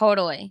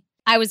 Totally.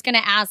 I was going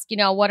to ask,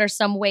 what are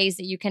some ways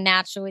that you can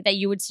that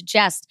you would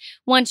suggest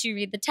once you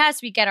read the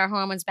test, we get our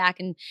hormones back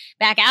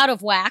out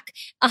of whack,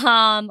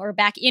 or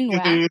back in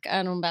whack.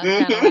 I don't know about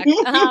out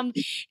of whack.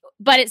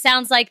 But it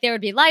sounds like there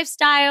would be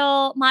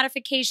lifestyle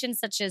modifications,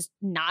 such as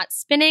not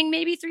spinning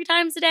maybe 3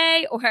 times a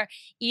day, or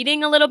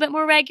eating a little bit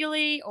more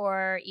regularly,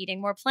 or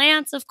eating more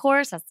plants, of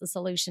course. That's the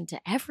solution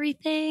to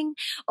everything.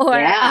 Or,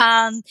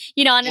 and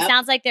it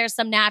sounds like there's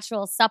some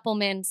natural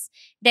supplements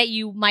that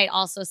you might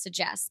also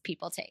suggest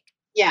people take.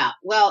 Yeah,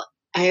 well,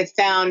 I have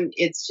found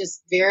it's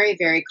just very,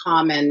 very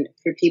common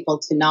for people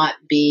to not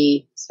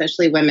be,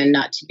 especially women,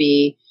 not to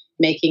be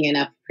making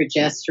enough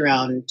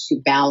progesterone to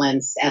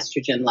balance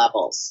estrogen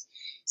levels.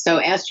 So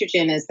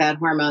estrogen is that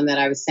hormone that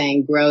I was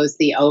saying grows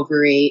the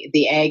ovary,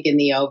 the egg in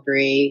the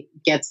ovary,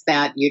 gets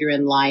that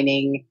uterine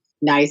lining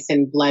nice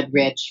and blood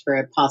rich for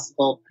a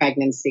possible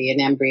pregnancy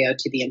and embryo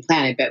to be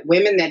implanted. But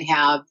women that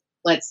have,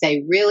 let's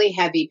say, really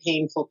heavy,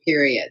 painful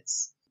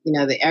periods,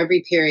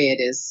 every period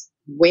is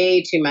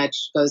way too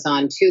much, goes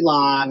on too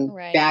long,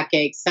 Right.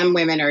 backache. Some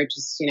women are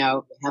just,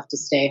 have to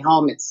stay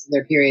home.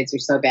 Their periods are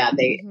so bad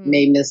they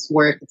may miss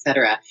work,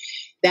 etc.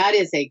 That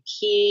is a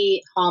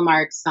key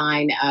hallmark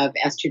sign of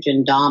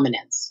estrogen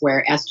dominance,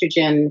 where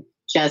estrogen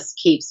just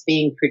keeps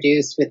being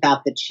produced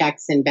without the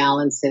checks and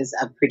balances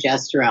of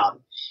progesterone.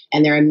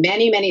 And there are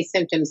many, many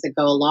symptoms that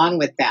go along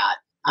with that.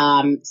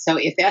 So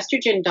if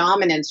estrogen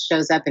dominance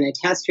shows up in a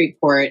test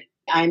report,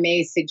 I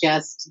may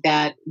suggest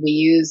that we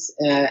use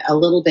a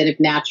little bit of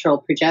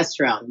natural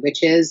progesterone,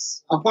 which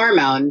is a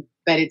hormone,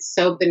 but it's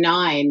so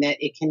benign that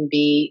it can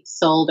be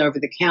sold over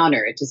the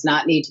counter. It does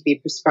not need to be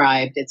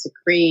prescribed. It's a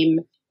cream,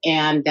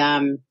 and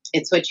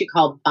it's what you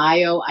call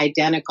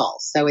bioidentical.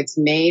 So it's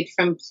made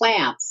from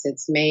plants.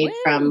 It's made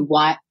from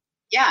what?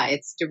 Yeah,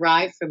 it's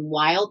derived from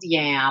wild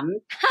yam.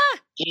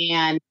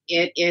 And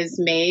it is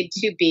made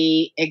to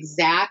be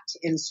exact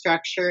in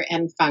structure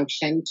and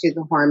function to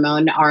the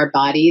hormone our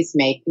bodies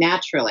make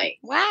naturally.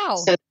 Wow.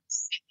 So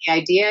the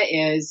idea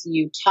is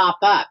you top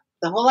up.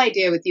 The whole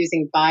idea with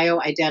using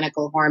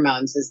bioidentical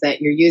hormones is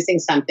that you're using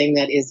something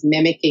that is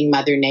mimicking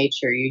Mother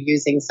Nature. You're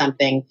using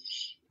something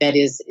that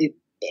is,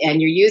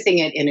 and you're using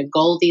it in a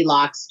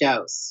Goldilocks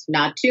dose.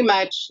 Not too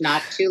much,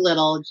 not too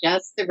little,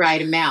 just the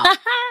right amount.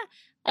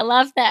 I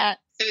love that.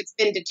 So it's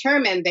been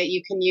determined that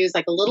you can use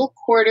like a little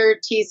quarter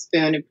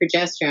teaspoon of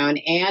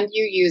progesterone, and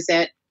you use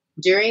it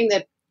during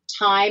the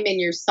time in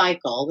your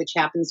cycle, which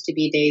happens to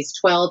be days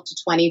 12 to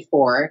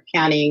 24,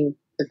 counting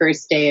the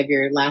first day of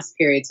your last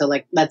period. So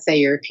like, let's say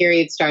your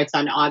period starts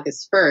on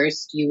August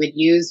 1st, you would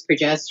use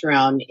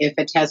progesterone if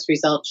a test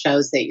result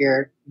shows that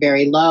you're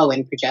very low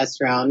in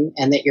progesterone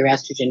and that you're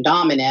estrogen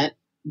dominant.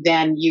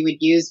 Then you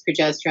would use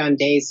progesterone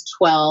days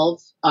 12,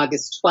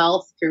 August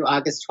 12th through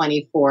August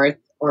 24th,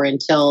 or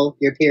until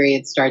your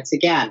period starts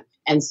again.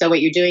 And so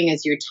what you're doing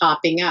is you're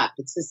topping up.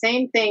 It's the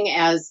same thing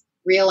as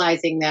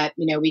realizing that,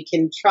 we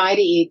can try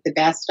to eat the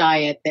best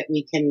diet that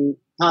we can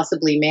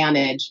possibly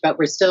manage, but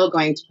we're still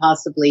going to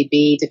possibly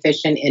be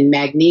deficient in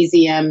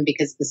magnesium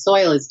because the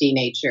soil is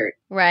denatured.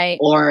 Right.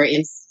 Or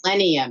in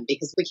selenium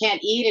because we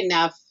can't eat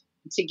enough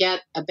to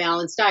get a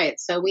balanced diet.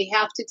 So we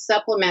have to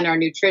supplement our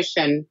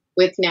nutrition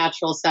with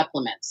natural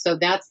supplements. So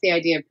that's the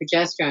idea of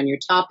progesterone. You're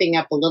topping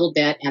up a little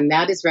bit, and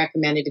that is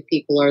recommended if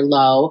people are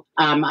low.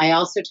 I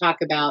also talk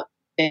about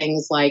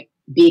things like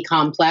B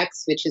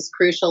complex, which is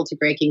crucial to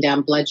breaking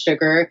down blood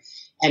sugar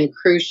and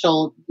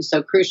crucial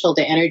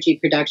to energy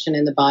production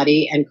in the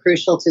body and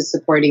crucial to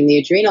supporting the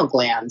adrenal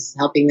glands,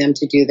 helping them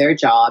to do their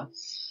job.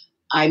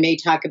 I may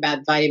talk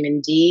about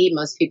vitamin D.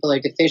 Most people are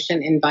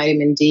deficient in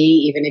vitamin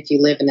D. Even if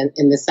you live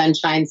in the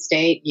Sunshine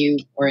State,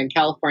 or in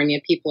California,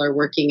 people are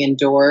working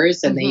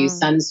indoors and they use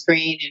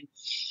sunscreen.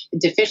 And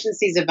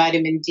deficiencies of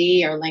vitamin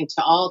D are linked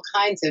to all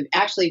kinds of,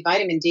 actually,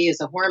 vitamin D is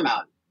a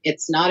hormone.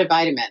 It's not a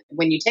vitamin.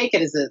 When you take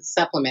it as a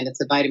supplement,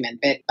 it's a vitamin.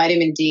 But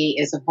vitamin D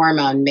is a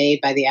hormone made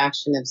by the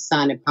action of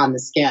sun upon the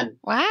skin.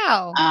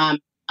 Wow.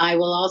 I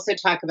will also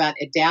talk about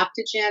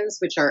adaptogens,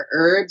 which are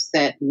herbs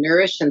that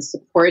nourish and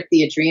support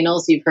the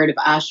adrenals. You've heard of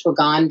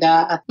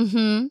ashwagandha,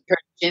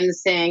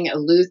 ginseng,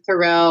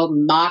 eleuthero,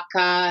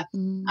 maca.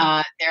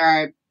 There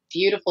are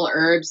beautiful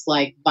herbs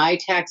like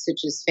Vitex,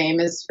 which is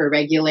famous for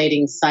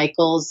regulating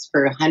cycles.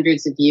 For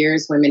hundreds of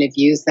years, women have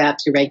used that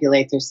to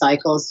regulate their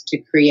cycles, to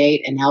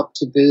create and help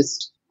to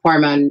boost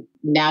hormone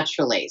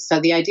naturally. So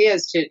the idea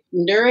is to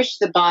nourish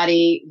the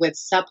body with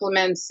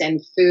supplements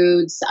and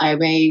foods. I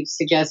may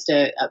suggest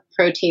a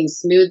protein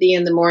smoothie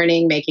in the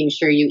morning, making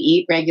sure you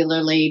eat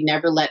regularly.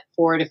 Never let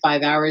 4 to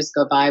 5 hours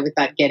go by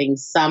without getting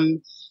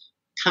some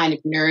kind of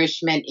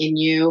nourishment in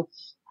you.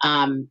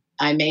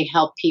 I may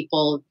help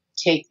people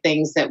take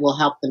things that will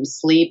help them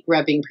sleep.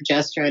 Rubbing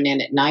progesterone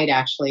in at night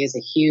actually is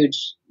a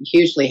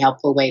hugely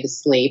helpful way to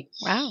sleep.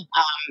 Wow.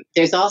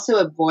 There's also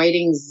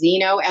avoiding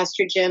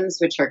xenoestrogens,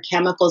 which are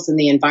chemicals in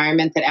the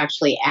environment that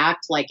actually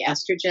act like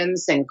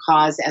estrogens and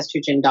cause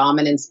estrogen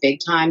dominance big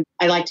time.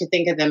 I like to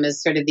think of them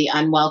as sort of the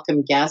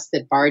unwelcome guest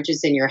that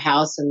barges in your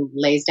house and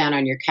lays down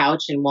on your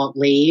couch and won't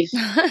leave.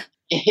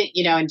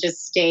 And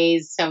just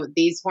stays. So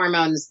these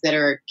hormones that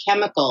are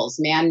chemicals,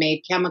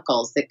 man-made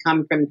chemicals that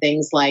come from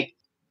things like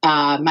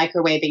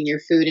microwaving your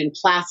food in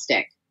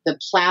plastic. The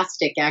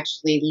plastic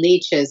actually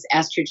leaches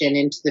estrogen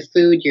into the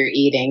food you're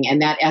eating,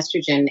 and that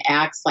estrogen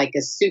acts like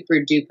a super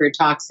duper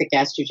toxic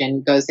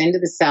estrogen, goes into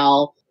the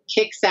cell,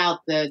 kicks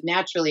out the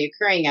naturally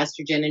occurring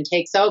estrogen, and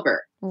takes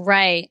over.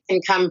 Right.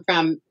 And come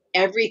from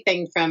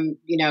everything from,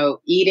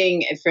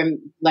 eating from,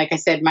 like I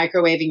said,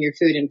 microwaving your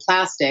food in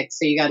plastic.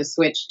 So you got to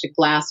switch to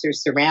glass or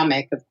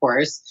ceramic, of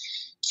course,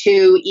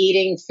 to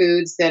eating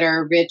foods that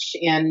are rich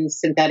in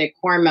synthetic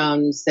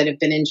hormones that have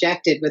been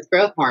injected with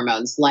growth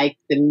hormones, like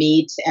the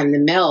meat and the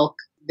milk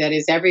that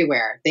is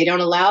everywhere. They don't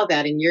allow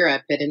that in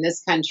Europe, but in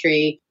this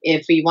country,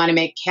 if we want to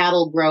make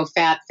cattle grow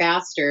fat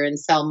faster and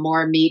sell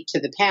more meat to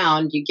the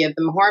pound, you give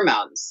them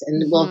hormones.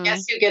 And well,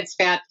 guess who gets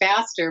fat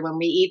faster when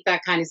we eat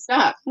that kind of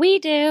stuff? We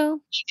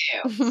do.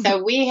 We do.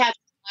 So we have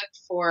look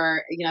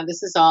for,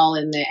 this is all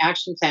in the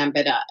action plan,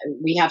 but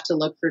we have to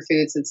look for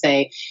foods that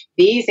say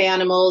these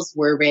animals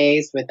were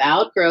raised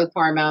without growth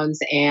hormones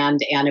and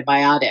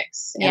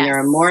antibiotics. And there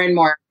are more and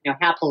more,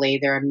 happily,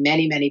 there are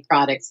many, many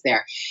products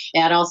there.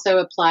 That also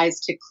applies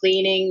to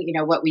cleaning,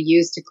 what we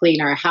use to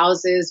clean our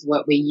houses,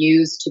 what we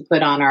use to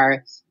put on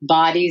our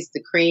bodies,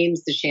 the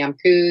creams, the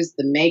shampoos,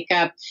 the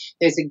makeup.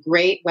 There's a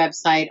great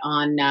website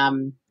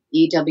on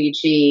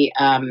EWG.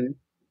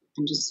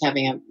 I'm just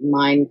having a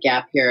mind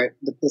gap here.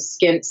 The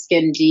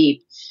Skin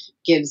Deep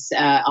gives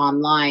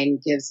online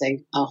gives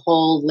a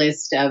whole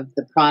list of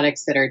the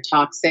products that are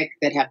toxic,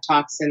 that have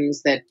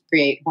toxins that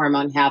create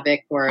hormone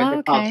havoc, or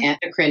they're called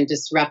endocrine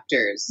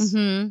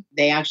disruptors.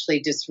 They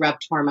actually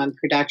disrupt hormone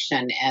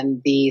production.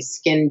 And the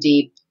Skin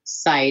Deep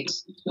site,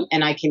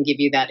 and I can give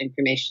you that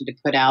information to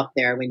put out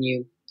there when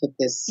you put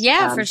this.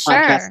 Yeah, for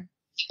podcast. sure.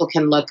 People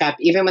can look up,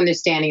 even when they're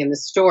standing in the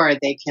store,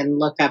 they can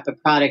look up a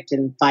product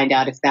and find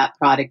out if that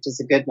product is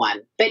a good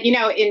one. But,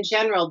 in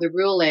general, the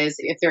rule is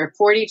if there are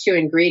 42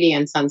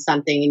 ingredients on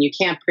something and you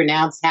can't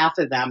pronounce half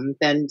of them,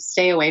 then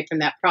stay away from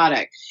that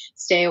product.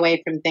 Stay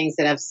away from things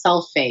that have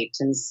sulfate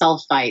and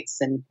sulfites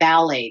and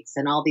phthalates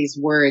and all these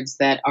words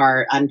that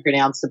are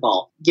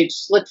unpronounceable. You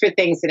just look for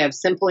things that have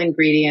simple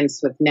ingredients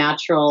with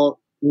natural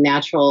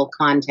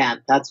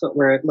content. That's what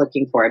we're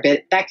looking for.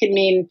 But that can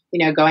mean,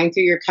 going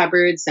through your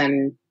cupboards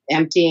and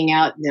emptying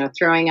out,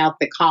 throwing out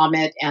the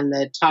Comet and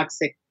the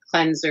toxic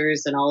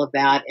cleansers and all of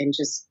that, and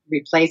just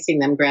replacing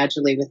them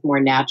gradually with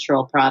more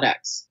natural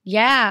products.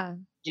 Yeah.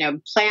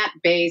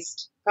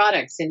 Plant-based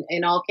products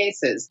in all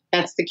cases.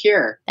 That's the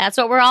cure. That's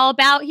what we're all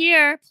about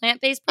here.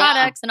 Plant-based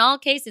products in all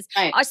cases.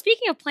 Right.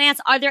 Speaking of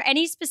plants, are there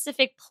any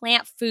specific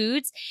plant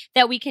foods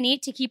that we can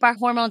eat to keep our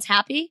hormones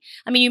happy?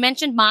 I mean, you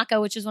mentioned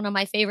maca, which is one of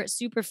my favorite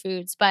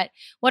superfoods, but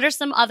what are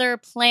some other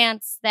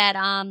plants that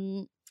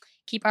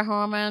keep our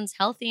hormones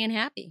healthy and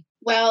happy?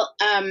 Well,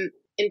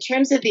 in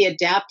terms of the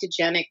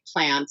adaptogenic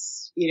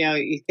plants,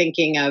 you're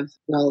thinking of,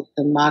 the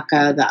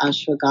maca, the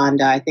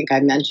ashwagandha. I think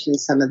I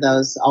mentioned some of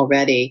those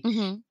already.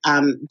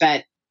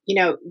 But,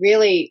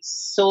 really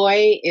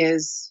soy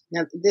is,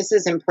 now this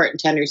is important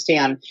to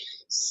understand.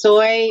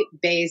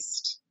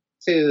 Soy-based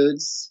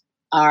foods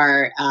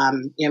are,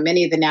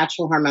 many of the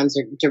natural hormones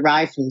are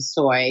derived from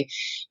soy.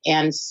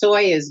 And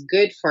soy is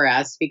good for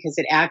us because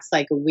it acts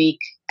like a weak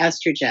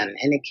estrogen,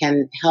 and it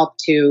can help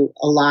to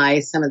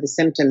allay some of the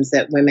symptoms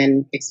that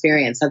women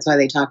experience. That's why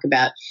they talk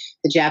about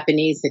the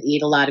Japanese that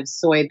eat a lot of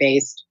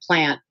soy-based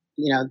plant,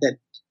 the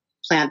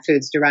plant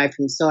foods derived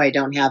from soy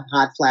don't have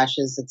hot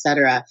flashes,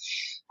 etc.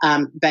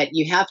 But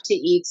you have to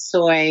eat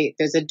soy.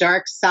 There's a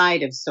dark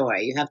side of soy.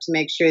 You have to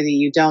make sure that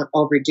you don't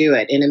overdo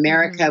it. In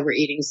America, we're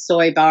eating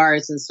soy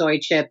bars and soy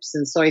chips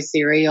and soy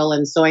cereal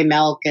and soy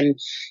milk. And,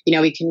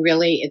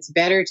 it's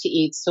better to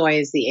eat soy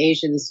as the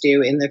Asians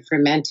do in the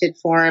fermented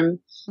form.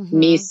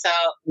 Miso,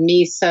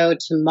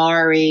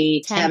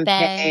 tamari,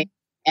 tempeh,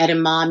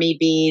 edamame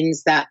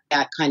beans, that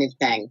kind of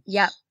thing.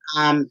 Yeah.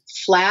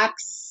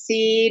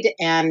 Flaxseed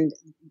and,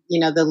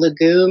 the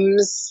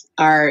legumes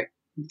are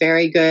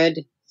very good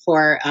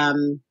for,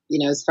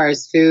 as far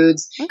as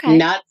foods.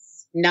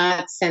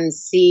 Nuts and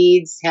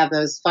seeds have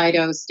those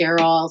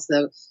phytosterols,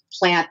 the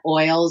plant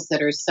oils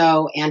that are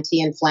so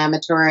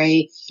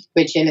anti-inflammatory,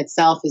 which in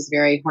itself is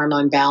very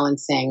hormone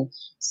balancing.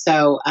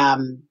 So,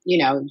 you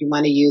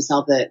want to use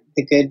all the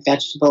good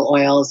vegetable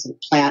oils and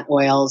plant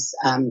oils,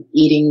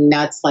 eating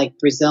nuts like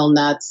Brazil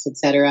nuts,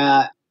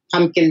 etc.,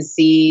 pumpkin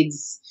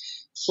seeds,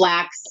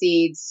 flax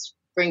seeds,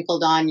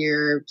 sprinkled on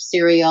your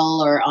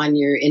cereal or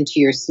into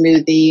your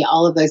smoothie.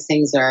 All of those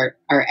things are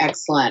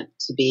excellent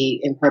to be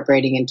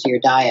incorporating into your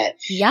diet.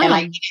 Yeah.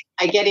 And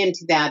I get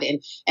into that.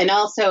 And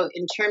also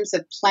in terms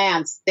of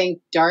plants,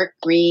 think dark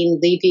green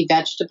leafy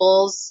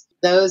vegetables.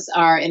 Those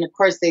are, and of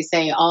course they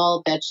say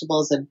all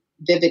vegetables of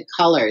vivid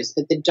colors,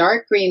 but the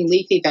dark green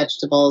leafy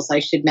vegetables, I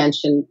should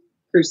mention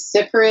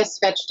cruciferous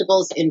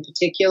vegetables in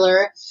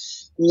particular,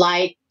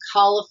 like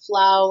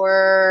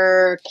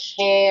cauliflower,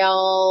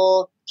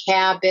 kale,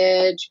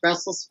 cabbage,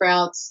 Brussels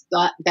sprouts,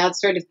 that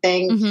sort of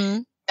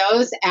thing.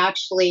 Those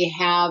actually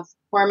have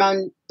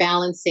hormone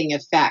balancing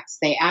effects.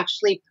 They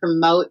actually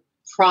promote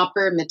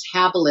proper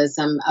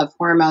metabolism of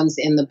hormones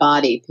in the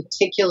body,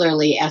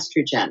 particularly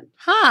estrogen.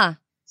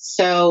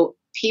 So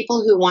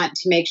people who want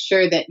to make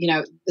sure that,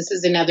 this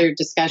is another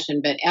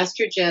discussion, but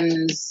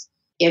estrogens,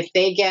 if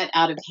they get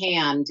out of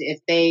hand,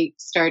 if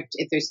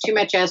there's too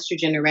much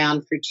estrogen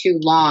around for too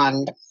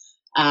long,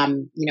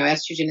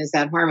 estrogen is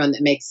that hormone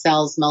that makes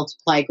cells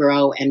multiply,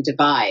 grow, and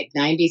divide.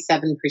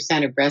 97%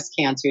 of breast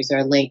cancers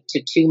are linked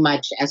to too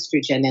much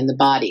estrogen in the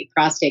body.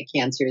 Prostate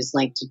cancer is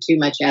linked to too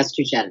much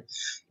estrogen.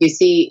 You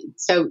see,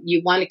 so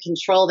you want to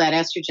control that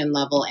estrogen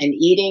level, and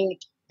eating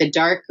the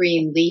dark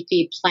green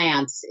leafy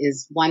plants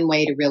is one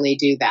way to really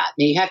do that.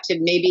 Now you have to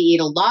maybe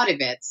eat a lot of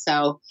it.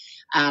 So,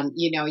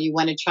 you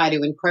want to try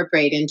to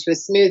incorporate into a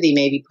smoothie,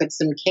 maybe put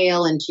some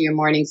kale into your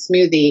morning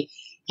smoothie,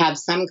 have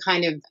some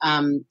kind of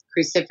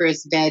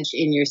cruciferous veg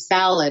in your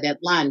salad at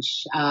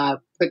lunch,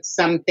 put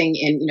something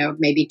in,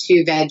 maybe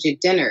 2 veg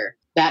at dinner,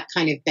 that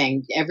kind of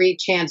thing. Every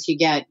chance you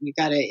get, you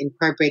got to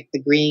incorporate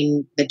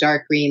the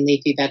dark green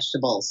leafy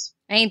vegetables.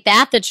 Ain't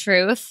that the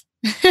truth?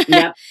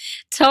 Yep.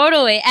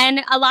 Totally.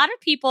 And a lot of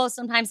people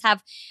sometimes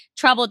have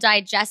trouble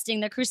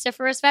digesting the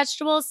cruciferous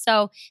vegetables.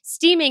 So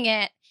steaming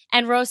it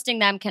and roasting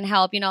them can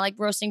help, like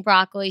roasting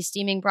broccoli,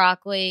 steaming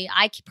broccoli.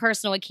 I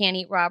personally can't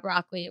eat raw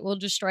broccoli. It will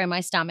destroy my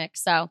stomach.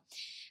 So,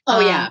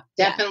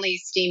 definitely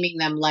steaming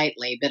them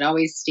lightly, but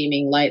always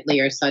steaming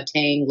lightly or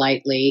sauteing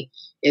lightly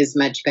is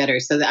much better.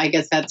 So I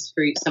guess that's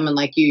for someone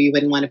like you. You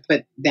wouldn't want to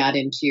put that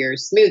into your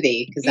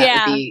smoothie because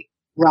that would be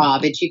raw,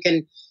 but you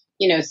can,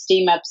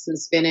 steam up some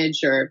spinach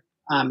or,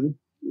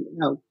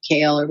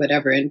 kale or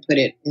whatever and put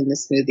it in the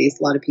smoothies.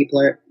 A lot of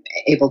people are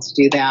able to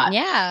do that.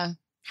 Yeah.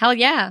 Hell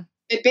yeah.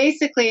 But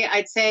basically,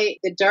 I'd say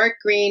the dark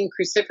green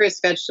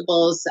cruciferous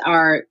vegetables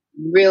are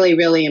really,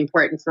 really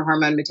important for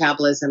hormone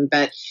metabolism.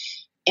 But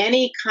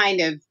any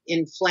kind of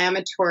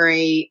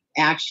inflammatory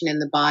action in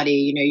the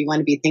body, you want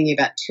to be thinking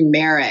about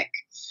turmeric,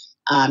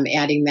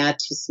 adding that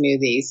to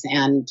smoothies.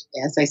 And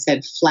as I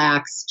said,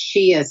 flax,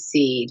 chia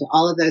seed,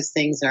 all of those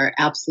things are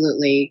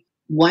absolutely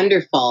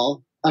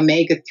wonderful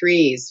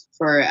omega-3s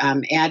for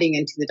adding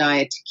into the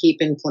diet to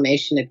keep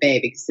inflammation at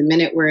bay, because the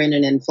minute we're in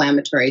an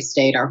inflammatory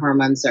state, our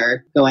hormones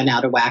are going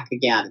out of whack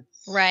again.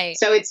 Right.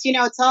 So it's,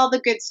 it's all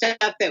the good stuff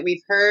that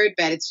we've heard,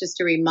 but it's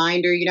just a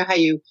reminder, how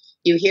you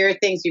hear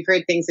things, you've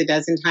heard things a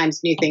dozen times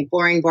and you think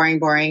boring, boring,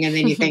 boring. And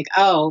then you think,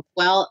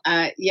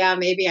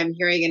 maybe I'm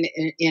hearing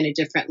in a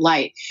different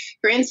light.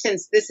 For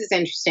instance, this is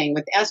interesting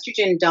with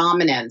estrogen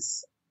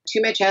dominance.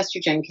 Too much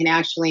estrogen can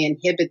actually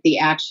inhibit the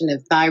action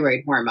of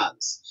thyroid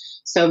hormones.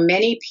 So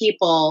many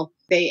people,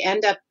 they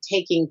end up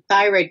taking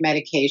thyroid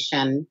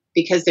medication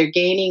because they're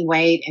gaining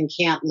weight and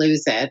can't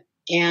lose it.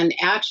 And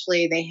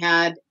actually they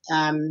had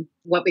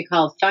what we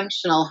call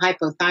functional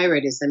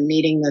hypothyroidism,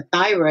 meaning the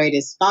thyroid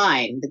is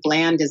fine. The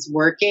gland is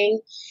working.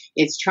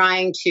 It's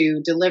trying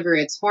to deliver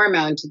its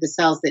hormone to the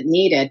cells that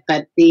need it.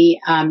 But the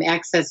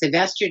excess of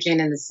estrogen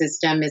in the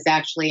system is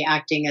actually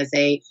acting as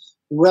a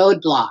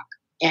roadblock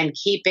and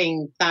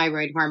keeping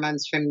thyroid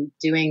hormones from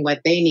doing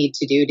what they need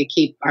to do to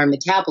keep our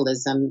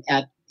metabolism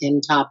in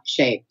top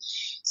shape.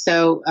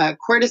 So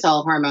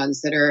cortisol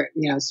hormones that are,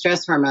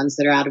 stress hormones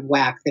that are out of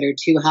whack, that are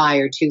too high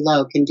or too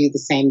low, can do the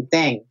same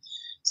thing.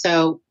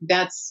 So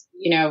that's,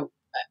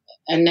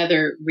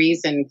 another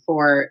reason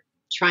for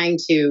trying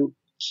to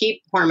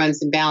keep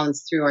hormones in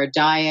balance through our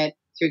diet,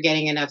 through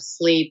getting enough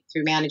sleep,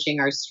 through managing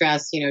our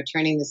stress,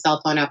 turning the cell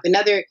phone off.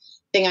 Another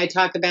thing I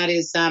talk about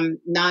is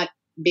not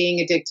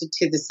being addicted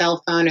to the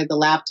cell phone or the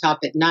laptop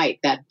at night.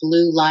 That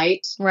blue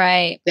light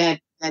that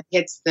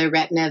hits the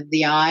retina of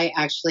the eye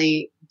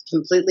actually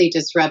completely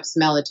disrupts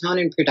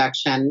melatonin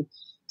production.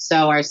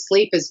 So our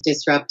sleep is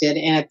disrupted.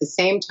 And at the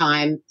same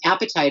time,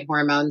 appetite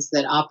hormones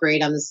that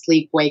operate on the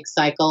sleep-wake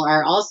cycle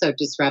are also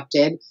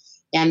disrupted.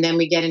 And then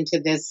we get into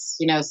this,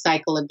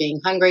 cycle of being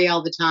hungry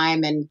all the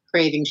time and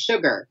craving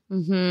sugar.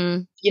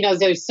 Mm-hmm.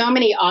 There's so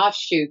many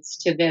offshoots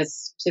to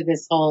this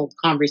whole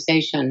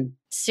conversation.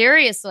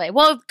 Seriously.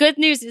 Well, good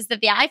news is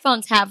that the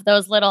iPhones have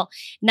those little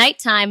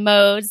nighttime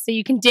modes, so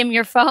you can dim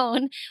your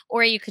phone,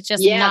 or you could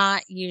just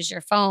not use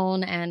your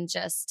phone and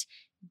just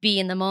be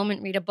in the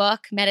moment, read a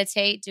book,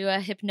 meditate, do a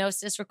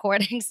hypnosis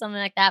recording, something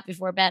like that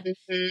before bed.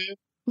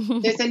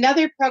 Mm-hmm. There's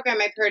another program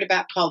I've heard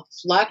about called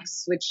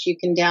Flux, which you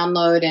can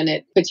download, and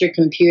it puts your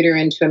computer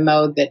into a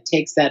mode that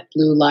takes that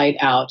blue light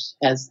out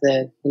as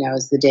the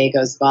day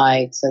goes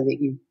by, so that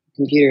your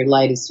computer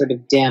light is sort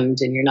of dimmed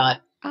and you're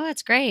not. Oh,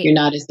 that's great. You're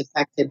not as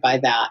affected by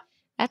that.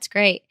 That's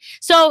great.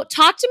 So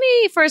talk to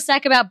me for a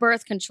sec about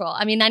birth control.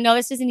 I mean, I know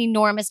this is an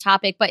enormous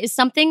topic, but is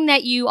something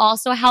that you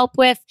also help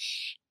with,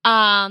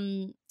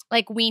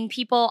 wean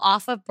people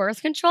off of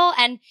birth control?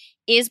 And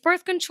is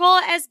birth control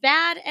as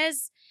bad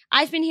as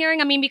I've been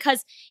hearing? I mean,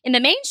 because in the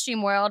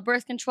mainstream world,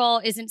 birth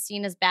control isn't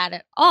seen as bad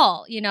at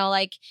all.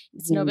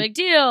 It's no big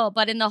deal.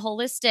 But in the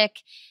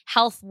holistic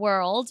health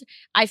world,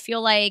 I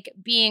feel like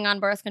being on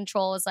birth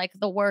control is like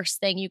the worst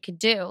thing you could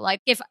do.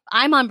 Like if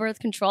I'm on birth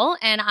control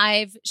and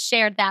I've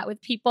shared that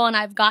with people and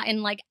I've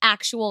gotten like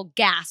actual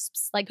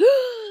gasps, like,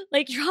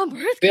 like you're on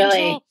birth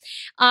control.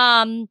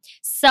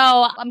 So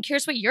I'm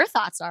curious what your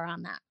thoughts are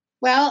on that.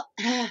 Well,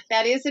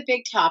 that is a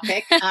big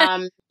topic.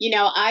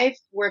 I've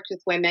worked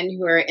with women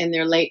who are in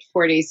their late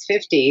 40s,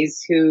 50s,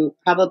 who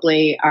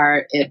probably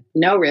are at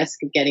no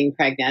risk of getting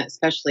pregnant,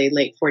 especially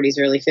late 40s,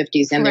 early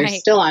 50s, and they're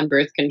still on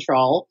birth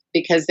control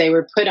because they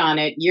were put on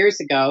it years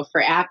ago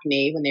for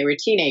acne when they were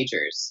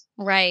teenagers.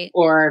 Right.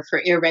 Or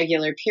for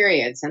irregular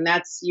periods. And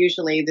that's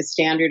usually the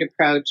standard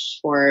approach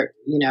for,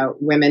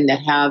 women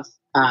that have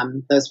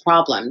those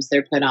problems.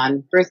 They're put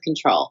on birth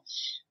control.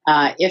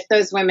 If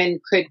those women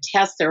could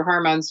test their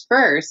hormones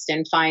first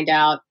and find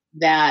out,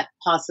 that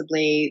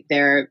possibly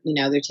their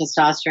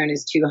testosterone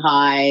is too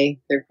high,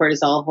 their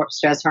cortisol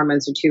stress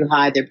hormones are too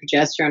high, their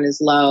progesterone is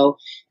low,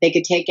 they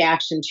could take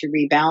action to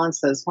rebalance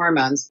those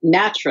hormones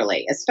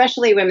naturally,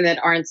 especially women that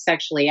aren't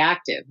sexually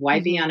active. Why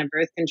be on a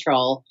birth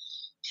control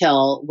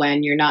pill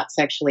when you're not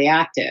sexually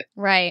active?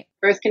 Right.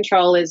 Birth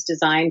control is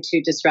designed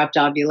to disrupt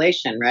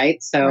ovulation,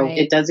 right? So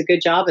it does a good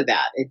job of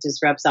that. It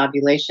disrupts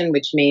ovulation,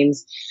 which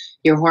means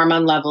your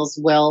hormone levels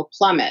will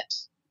plummet.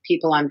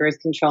 People on birth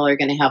control are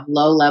going to have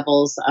low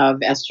levels of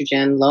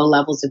estrogen, low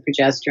levels of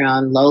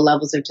progesterone, low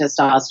levels of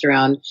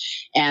testosterone,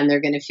 and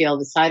they're going to feel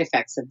the side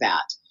effects of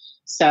that.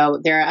 So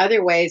there are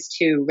other ways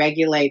to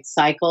regulate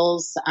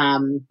cycles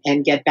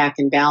and get back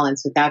in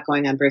balance without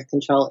going on birth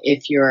control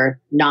if you're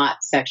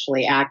not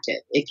sexually active.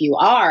 If you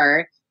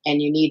are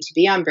and you need to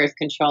be on birth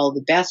control,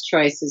 the best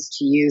choice is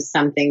to use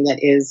something that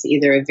is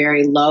either a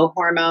very low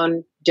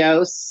hormone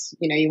dose.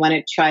 You want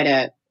to try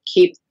to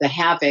keep the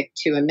havoc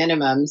to a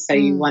minimum. So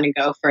you want to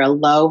go for a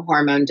low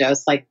hormone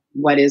dose, like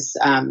what is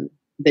the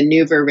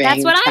NuvaRing.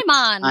 That's what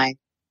I'm on.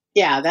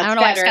 Yeah, that's I don't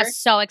know. better. I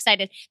just got so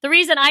excited. The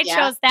reason I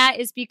chose that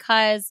is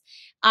because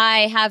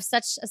I have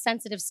such a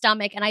sensitive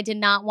stomach and I did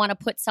not want to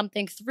put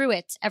something through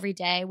it every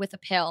day with a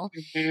pill.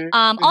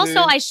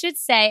 Also, I should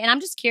say, and I'm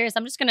just curious,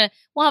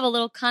 we'll have a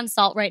little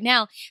consult right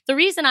now. The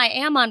reason I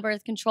am on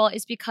birth control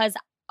is because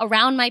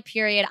around my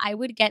period, I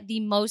would get the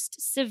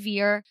most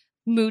severe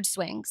mood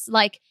swings.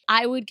 Like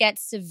I would get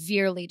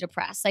severely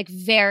depressed, like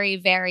very,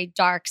 very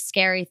dark,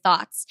 scary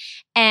thoughts.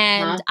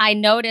 And I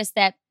noticed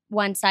that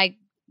once I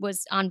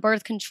was on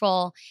birth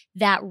control,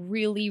 that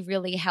really,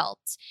 really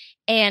helped.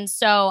 And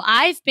so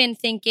I've been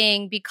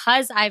thinking,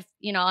 because I'm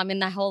in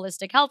the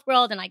holistic health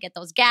world and I get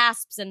those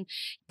gasps, and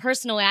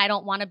personally, I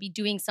don't want to be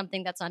doing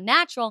something that's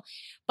unnatural,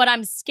 but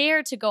I'm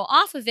scared to go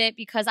off of it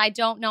because I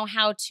don't know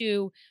how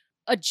to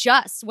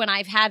adjust when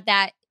I've had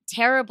that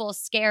terrible,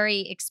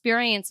 scary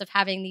experience of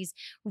having these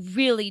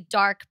really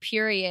dark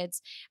periods.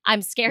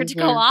 I'm scared to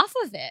go off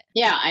of it.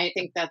 Yeah, I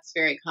think that's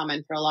very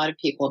common for a lot of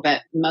people,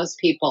 but most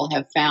people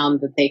have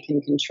found that they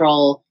can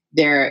control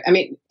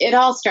it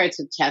all starts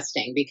with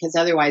testing, because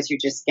otherwise you're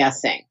just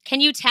guessing. Can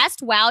you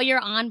test while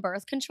you're on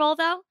birth control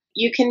though?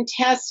 You can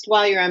test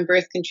while you're on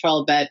birth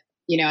control, but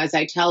as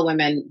I tell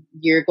women,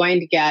 you're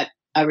going to get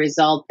a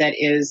result that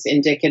is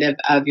indicative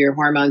of your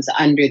hormones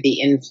under the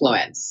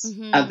influence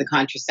of the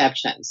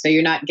contraception. So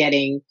you're not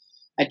getting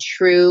a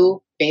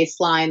true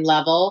baseline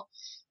level.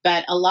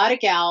 But a lot of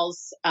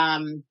gals,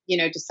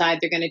 decide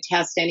they're going to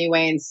test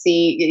anyway and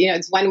see,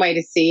 it's one way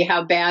to see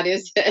how bad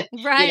is it,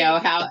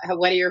 right?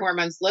 What do your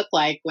hormones look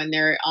like when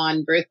they're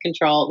on birth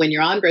control, when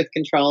you're on birth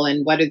control,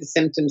 and what are the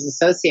symptoms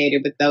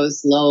associated with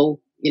those low,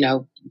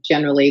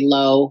 generally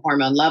low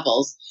hormone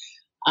levels.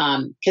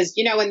 Because,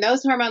 when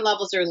those hormone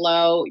levels are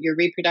low, your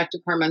reproductive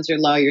hormones are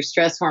low, your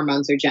stress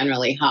hormones are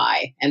generally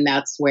high. And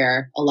that's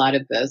where a lot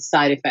of the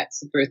side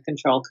effects of birth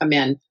control come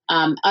in.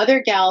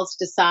 Other gals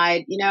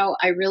decide,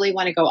 I really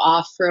want to go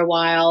off for a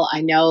while.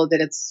 I know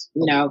that it's,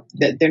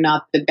 that they're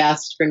not the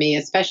best for me,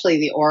 especially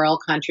the oral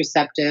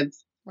contraceptive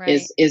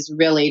is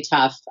really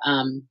tough.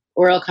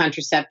 Oral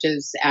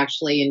contraceptives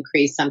actually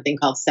increase something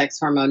called sex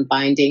hormone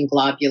binding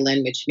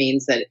globulin, which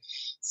means that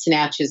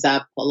snatches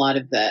up a lot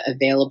of the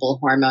available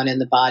hormone in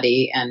the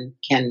body and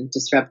can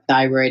disrupt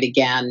thyroid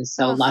again.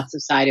 So lots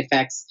of side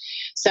effects.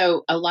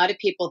 So a lot of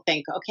people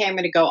think, okay, I'm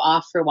going to go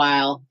off for a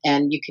while,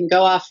 and you can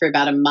go off for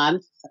about a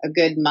month. A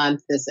good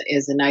month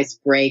is a nice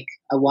break,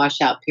 a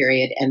washout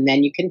period. And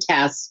then you can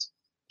test,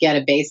 get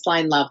a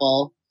baseline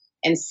level,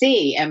 and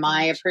see, am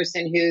I a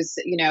person who's,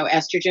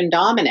 estrogen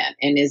dominant?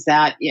 And is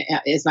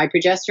my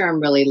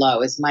progesterone really low?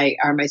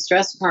 Are my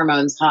stress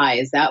hormones high?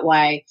 Is that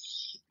why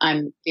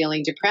I'm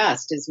feeling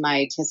depressed? Is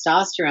my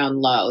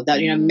testosterone low? That,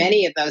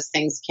 many of those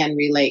things can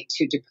relate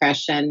to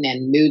depression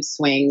and mood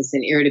swings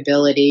and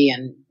irritability,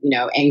 and,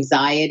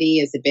 anxiety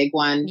is a big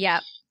one. Yeah.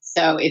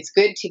 So it's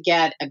good to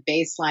get a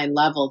baseline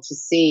level to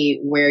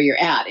see where you're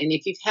at. And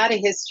if you've had a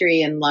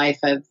history in life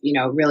of,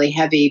 really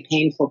heavy,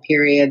 painful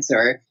periods,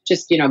 or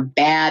just,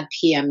 bad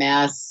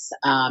PMS,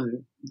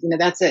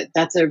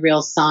 that's a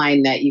real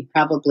sign that you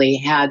probably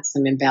had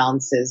some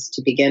imbalances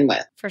to begin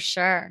with. For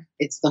sure.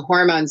 It's the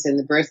hormones in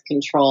the birth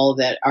control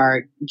that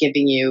are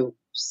giving you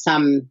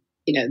some,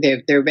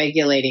 they're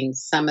regulating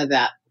some of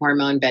that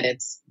hormone, but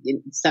it's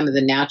some of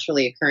the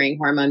naturally occurring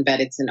hormone,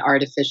 but it's an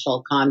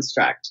artificial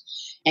construct.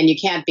 And you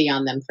can't be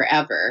on them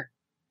forever.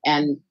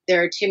 And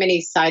there are too many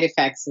side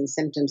effects and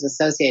symptoms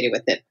associated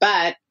with it.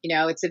 But,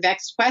 it's a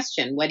vexed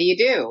question. What do you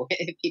do?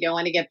 If you don't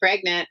want to get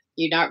pregnant,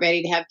 you're not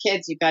ready to have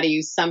kids, you've got to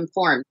use some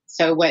form.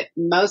 So what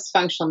most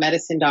functional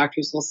medicine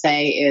doctors will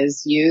say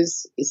is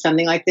use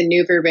something like the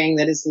NuvaRing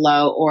that is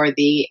low, or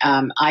the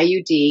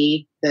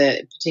IUD,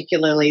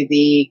 particularly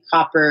the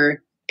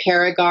copper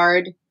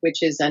Paragard,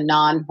 which is a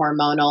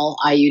non-hormonal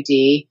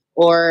IUD,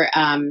 or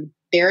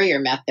barrier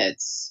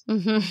methods.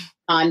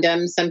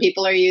 Condoms. Some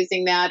people are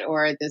using that,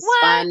 or the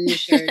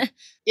sponge.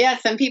 Yeah,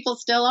 some people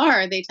still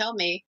are. They tell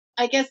me.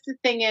 I guess the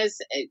thing is,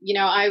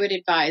 I would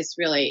advise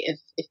really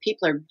if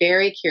people are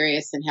very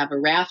curious and have a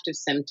raft of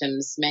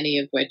symptoms, many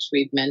of which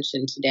we've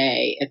mentioned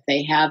today, if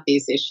they have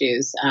these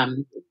issues,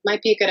 it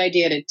might be a good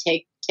idea to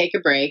take a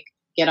break,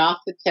 get off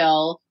the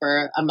pill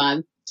for a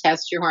month,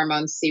 test your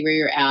hormones, see where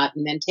you're at,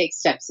 and then take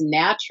steps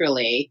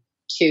naturally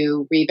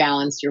to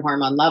rebalance your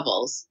hormone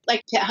levels.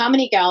 Like how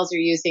many gals are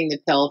using the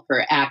pill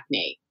for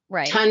acne?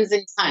 Right. Tons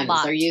and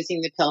tons are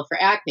using the pill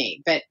for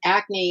acne, but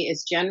acne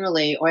is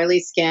generally oily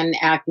skin,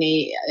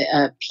 acne,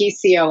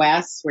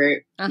 PCOS,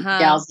 where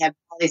gals have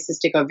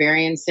polycystic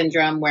ovarian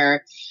syndrome,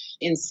 where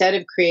instead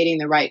of creating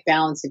the right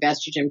balance of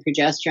estrogen,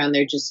 progesterone,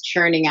 they're just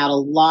churning out a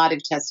lot of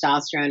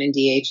testosterone and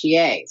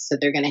DHEA. So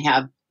they're going to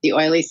have the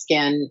oily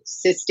skin,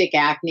 cystic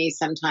acne.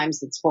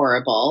 Sometimes it's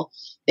horrible.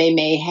 They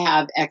may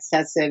have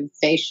excessive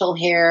facial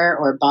hair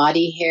or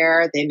body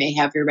hair. They may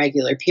have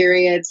irregular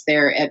periods.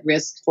 They're at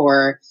risk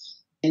for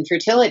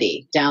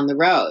infertility down the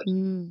road.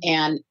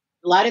 And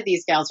a lot of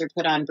these gals are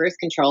put on birth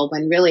control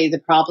when really the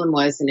problem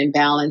was an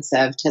imbalance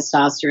of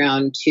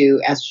testosterone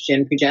to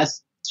estrogen,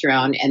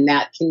 progesterone, and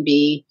that can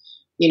be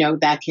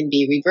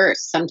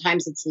reversed.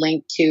 Sometimes it's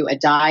linked to a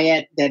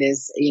diet that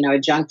is, a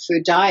junk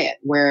food diet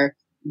where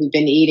we've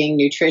been eating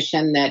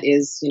nutrition that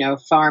is,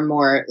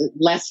 far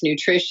less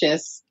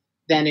nutritious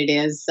than it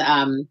is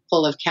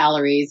full of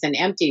calories and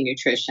empty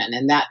nutrition.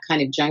 And that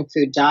kind of junk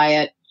food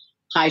diet,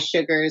 high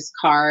sugars,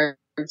 carbs,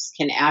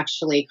 can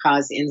actually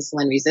cause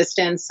insulin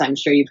resistance. I'm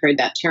sure you've heard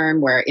that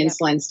term where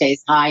insulin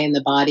stays high in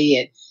the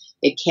body.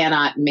 It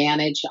cannot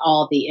manage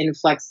all the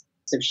influx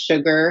of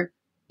sugar.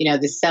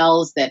 The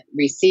cells that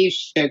receive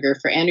sugar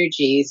for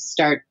energy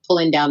start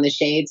pulling down the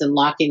shades and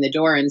locking the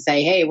door and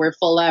say, hey, we're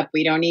full up.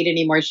 We don't need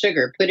any more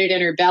sugar. Put it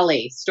in her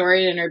belly, store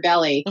it in her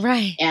belly.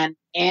 Right.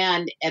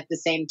 And at the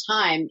same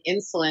time,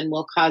 insulin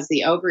will cause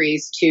the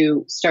ovaries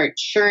to start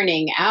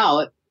churning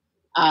out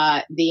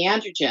the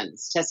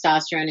androgens,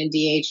 testosterone and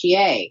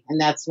DHEA. And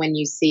that's when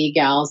you see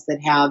gals that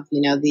have,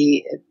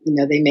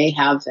 they may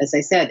have, as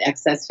I said,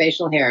 excess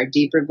facial hair,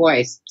 deeper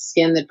voice,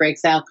 skin that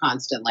breaks out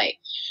constantly.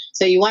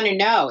 So you want to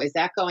know, is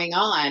that going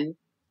on?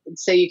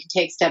 So you can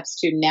take steps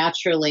to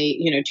naturally,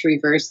 to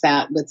reverse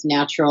that with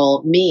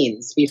natural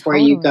means before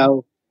you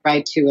go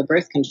right to a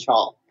birth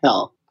control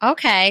pill.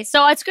 Okay.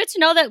 So it's good to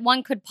know that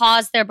one could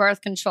pause their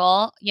birth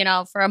control,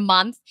 for a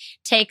month,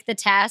 take the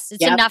test.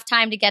 It's enough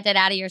time to get it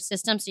out of your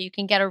system so you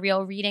can get a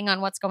real reading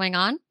on what's going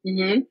on.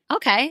 Mm-hmm.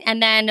 Okay.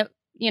 And then,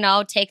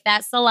 take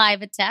that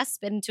saliva test,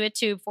 spit into a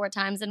tube 4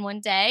 times in one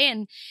day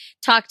and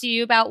talk to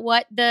you about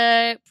what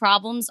the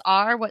problems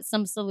are, what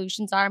some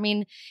solutions are. I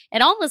mean,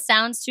 it almost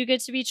sounds too good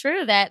to be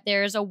true that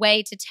there's a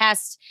way to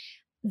test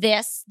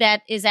this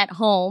that is at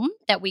home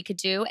that we could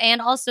do.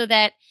 And also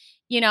that,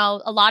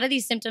 a lot of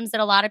these symptoms that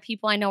a lot of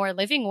people I know are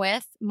living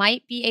with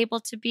might be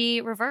able to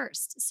be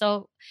reversed.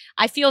 So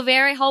I feel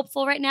very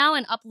hopeful right now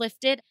and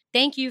uplifted.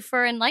 Thank you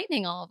for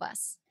enlightening all of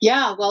us.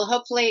 Yeah, well,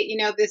 hopefully,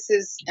 this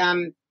is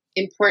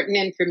important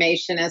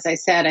information. As I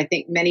said, I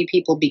think many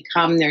people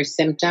become their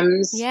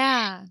symptoms.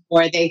 Yeah.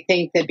 Or they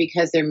think that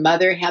because their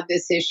mother had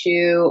this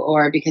issue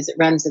or because it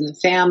runs in the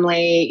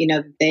family,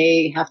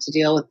 they have to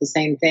deal with the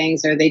same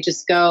things, or they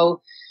just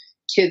go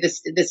to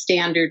the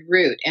standard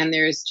route. And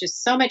there's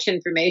just so much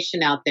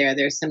information out there.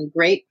 There's some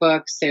great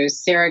books.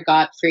 There's Sarah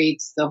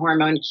Gottfried's The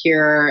Hormone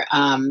Cure.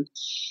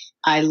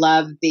 I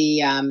love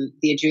the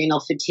adrenal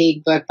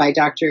fatigue book by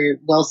Dr.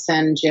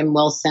 Wilson, Jim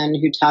Wilson,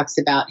 who talks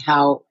about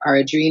how our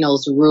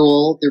adrenals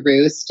rule the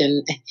roost.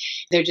 And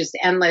they're just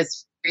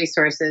endless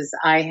resources.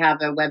 I have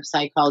a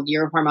website called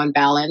Your Hormone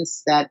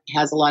Balance that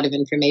has a lot of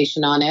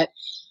information on it.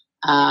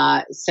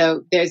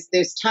 So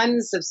there's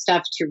tons of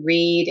stuff to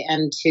read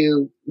and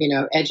to,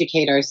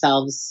 educate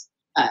ourselves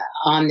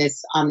on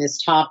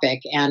this topic.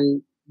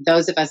 And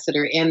those of us that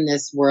are in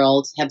this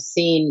world have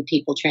seen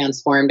people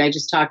transformed. I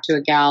just talked to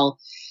a gal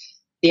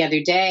the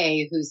other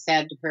day who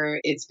said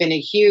it's been a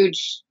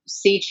huge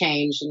sea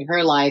change in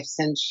her life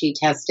since she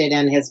tested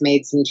and has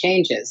made some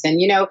changes. And,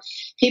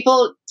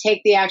 people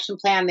take the action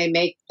plan, they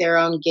make their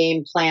own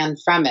game plan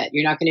from it.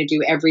 You're not going to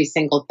do every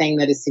single thing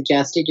that is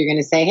suggested. You're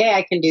going to say, hey,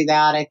 I can do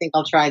that. I think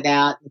I'll try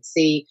that. Let's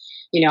see,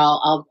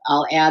 I'll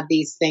add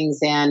these things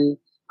in.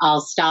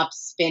 I'll stop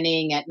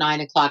spinning at 9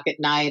 o'clock at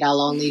night.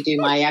 I'll only do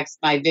my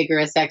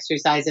vigorous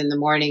exercise in the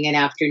morning and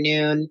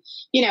afternoon.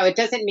 It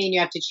doesn't mean you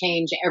have to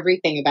change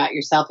everything about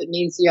yourself. It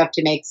means you have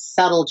to make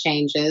subtle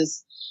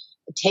changes,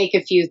 take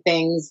a few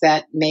things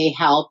that may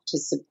help to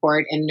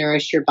support and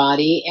nourish your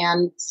body,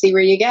 and see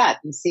where you get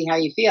and see how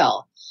you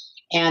feel.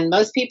 And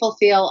most people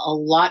feel a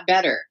lot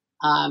better.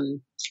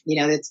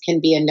 It can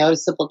be a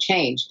noticeable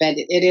change, but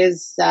it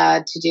is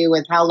to do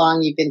with how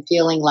long you've been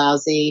feeling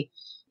lousy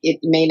it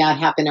may not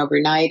happen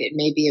overnight. It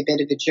may be a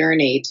bit of a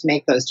journey to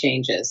make those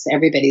changes.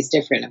 Everybody's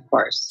different, of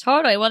course.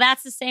 Totally. Well,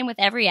 that's the same with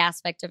every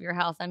aspect of your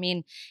health. I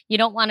mean, you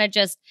don't want to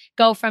just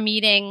go from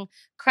eating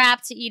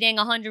crap to eating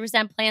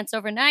 100% plants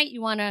overnight.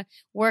 You want to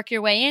work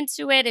your way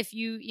into it. If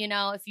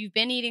you've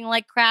been eating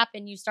like crap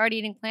and you start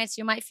eating plants,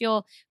 you might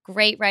feel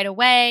great right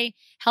away.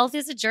 Health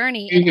is a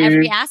journey in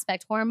every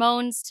aspect,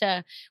 hormones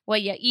to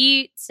what you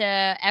eat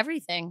to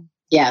everything.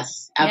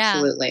 Yes,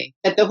 absolutely.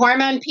 Yeah. But the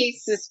hormone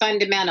piece is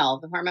fundamental.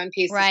 The hormone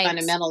piece is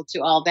fundamental to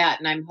all that.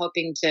 And I'm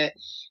hoping to,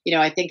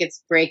 I think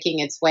it's breaking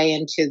its way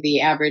into the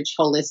average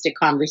holistic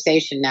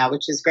conversation now,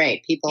 which is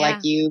great. People like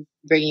you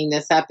bringing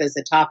this up as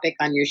a topic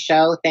on your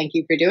show. Thank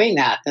you for doing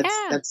that.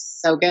 That's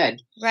so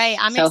good. Right.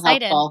 I'm so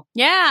excited. Helpful.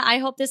 Yeah. I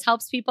hope this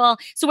helps people.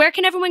 So where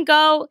can everyone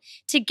go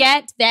to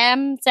get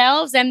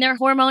themselves and their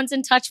hormones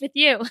in touch with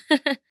you?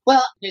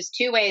 Well, there's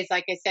two ways.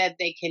 Like I said,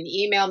 they can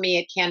email me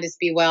at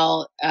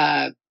CandiceBewell,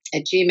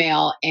 at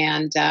Gmail,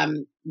 and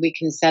we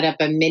can set up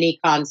a mini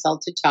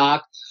consult to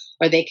talk,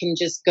 or they can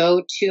just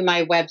go to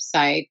my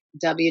website,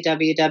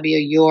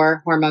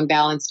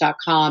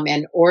 www.yourhormonebalance.com,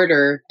 and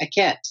order a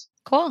kit.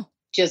 Cool.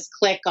 Just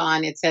click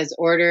on, it says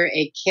order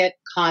a kit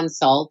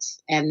consult,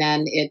 and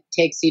then it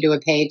takes you to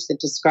a page that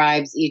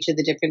describes each of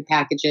the different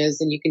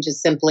packages, and you can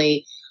just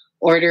simply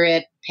order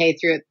it, pay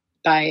through it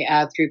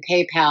through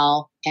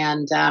PayPal,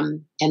 and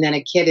then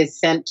a kit is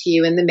sent to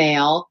you in the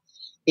mail.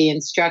 The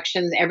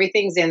instructions,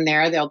 everything's in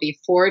there. There'll be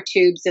 4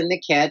 tubes in the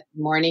kit,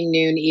 morning,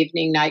 noon,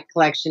 evening, night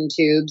collection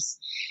tubes.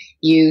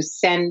 The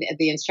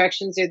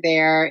instructions are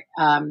there.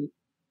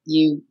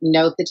 You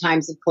note the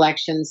times of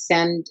collection,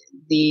 send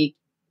the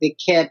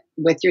kit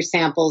with your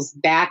samples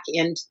back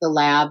into the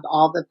lab.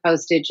 All the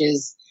postage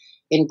is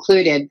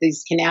included.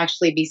 These can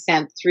actually be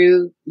sent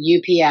through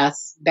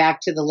UPS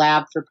back to the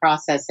lab for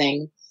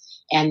processing.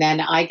 And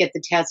then I get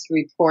the test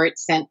report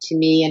sent to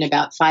me in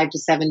about 5 to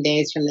 7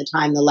 days from the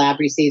time the lab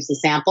receives the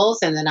samples.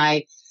 And then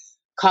I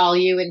call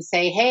you and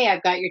say, hey,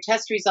 I've got your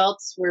test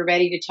results. We're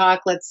ready to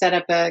talk. Let's set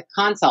up a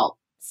consult.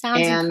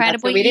 Sounds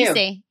incredibly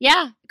easy.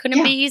 Yeah.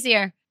 Couldn't be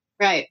easier.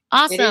 Right.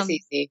 Awesome. It is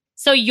easy.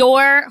 So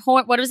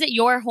what was it?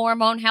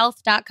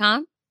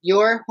 Yourhormonehealth.com?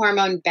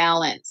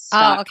 Yourhormonebalance.com.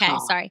 Oh, okay.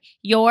 Sorry.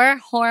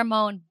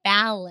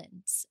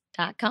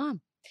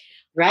 Yourhormonebalance.com.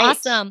 Right.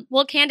 Awesome.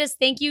 Well, Candice,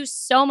 thank you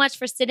so much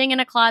for sitting in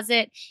a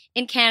closet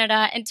in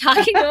Canada and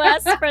talking to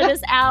us for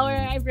this hour.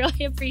 I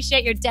really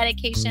appreciate your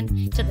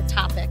dedication to the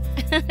topic.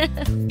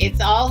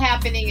 It's all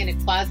happening in a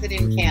closet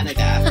in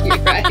Canada.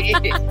 Right?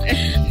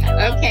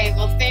 Okay.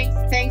 Well,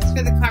 thanks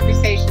for the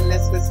conversation.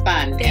 This was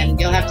fun. And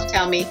you'll have to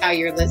tell me how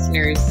your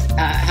listeners,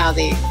 how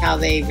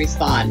they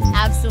respond.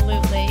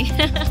 Absolutely.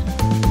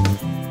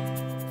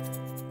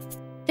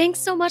 Thanks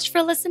so much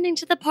for listening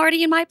to the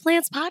Party in My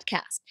Plants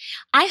podcast.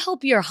 I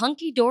hope you're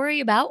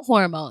hunky-dory about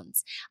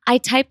hormones. I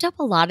typed up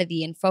a lot of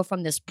the info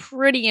from this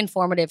pretty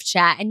informative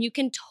chat, and you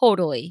can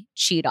totally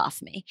cheat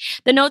off me.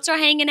 The notes are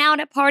hanging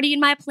out at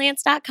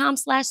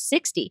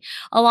partyinmyplants.com/60,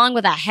 along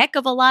with a heck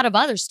of a lot of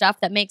other stuff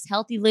that makes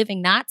healthy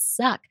living not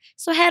suck.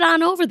 So head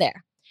on over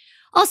there.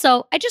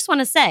 Also, I just want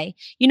to say,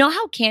 you know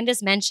how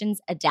Candice mentions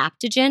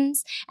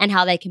adaptogens and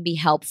how they can be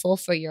helpful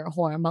for your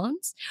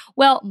hormones?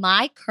 Well,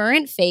 my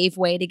current fave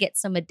way to get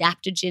some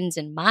adaptogens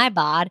in my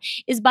bod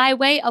is by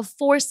way of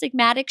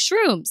 4-sigmatic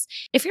shrooms.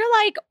 If you're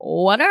like,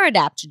 what are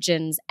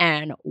adaptogens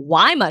and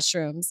why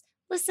mushrooms?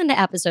 Listen to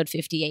episode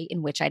 58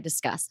 in which I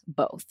discuss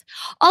both.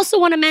 Also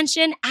want to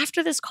mention,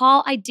 after this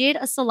call, I did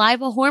a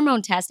saliva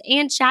hormone test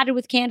and chatted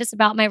with Candice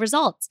about my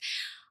results.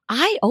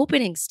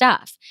 Eye-opening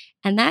stuff.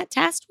 And that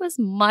test was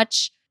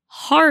much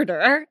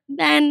harder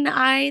than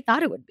I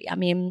thought it would be. I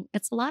mean,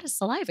 it's a lot of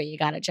saliva you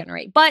got to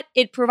generate, but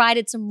it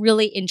provided some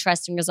really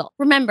interesting results.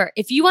 Remember,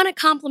 if you want a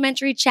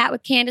complimentary chat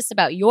with Candice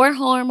about your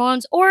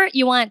hormones, or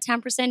you want a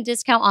 10%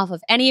 discount off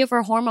of any of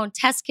her hormone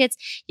test kits,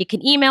 you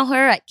can email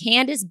her at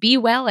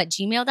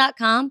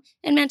CandiceBewell@gmail.com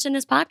and mention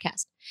this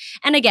podcast.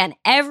 And again,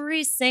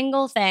 every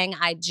single thing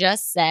I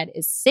just said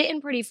is sitting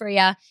pretty for you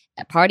at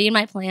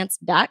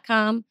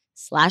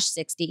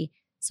partyinmyplants.com/60.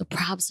 So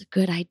probably a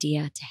good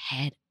idea to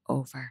head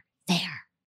over there.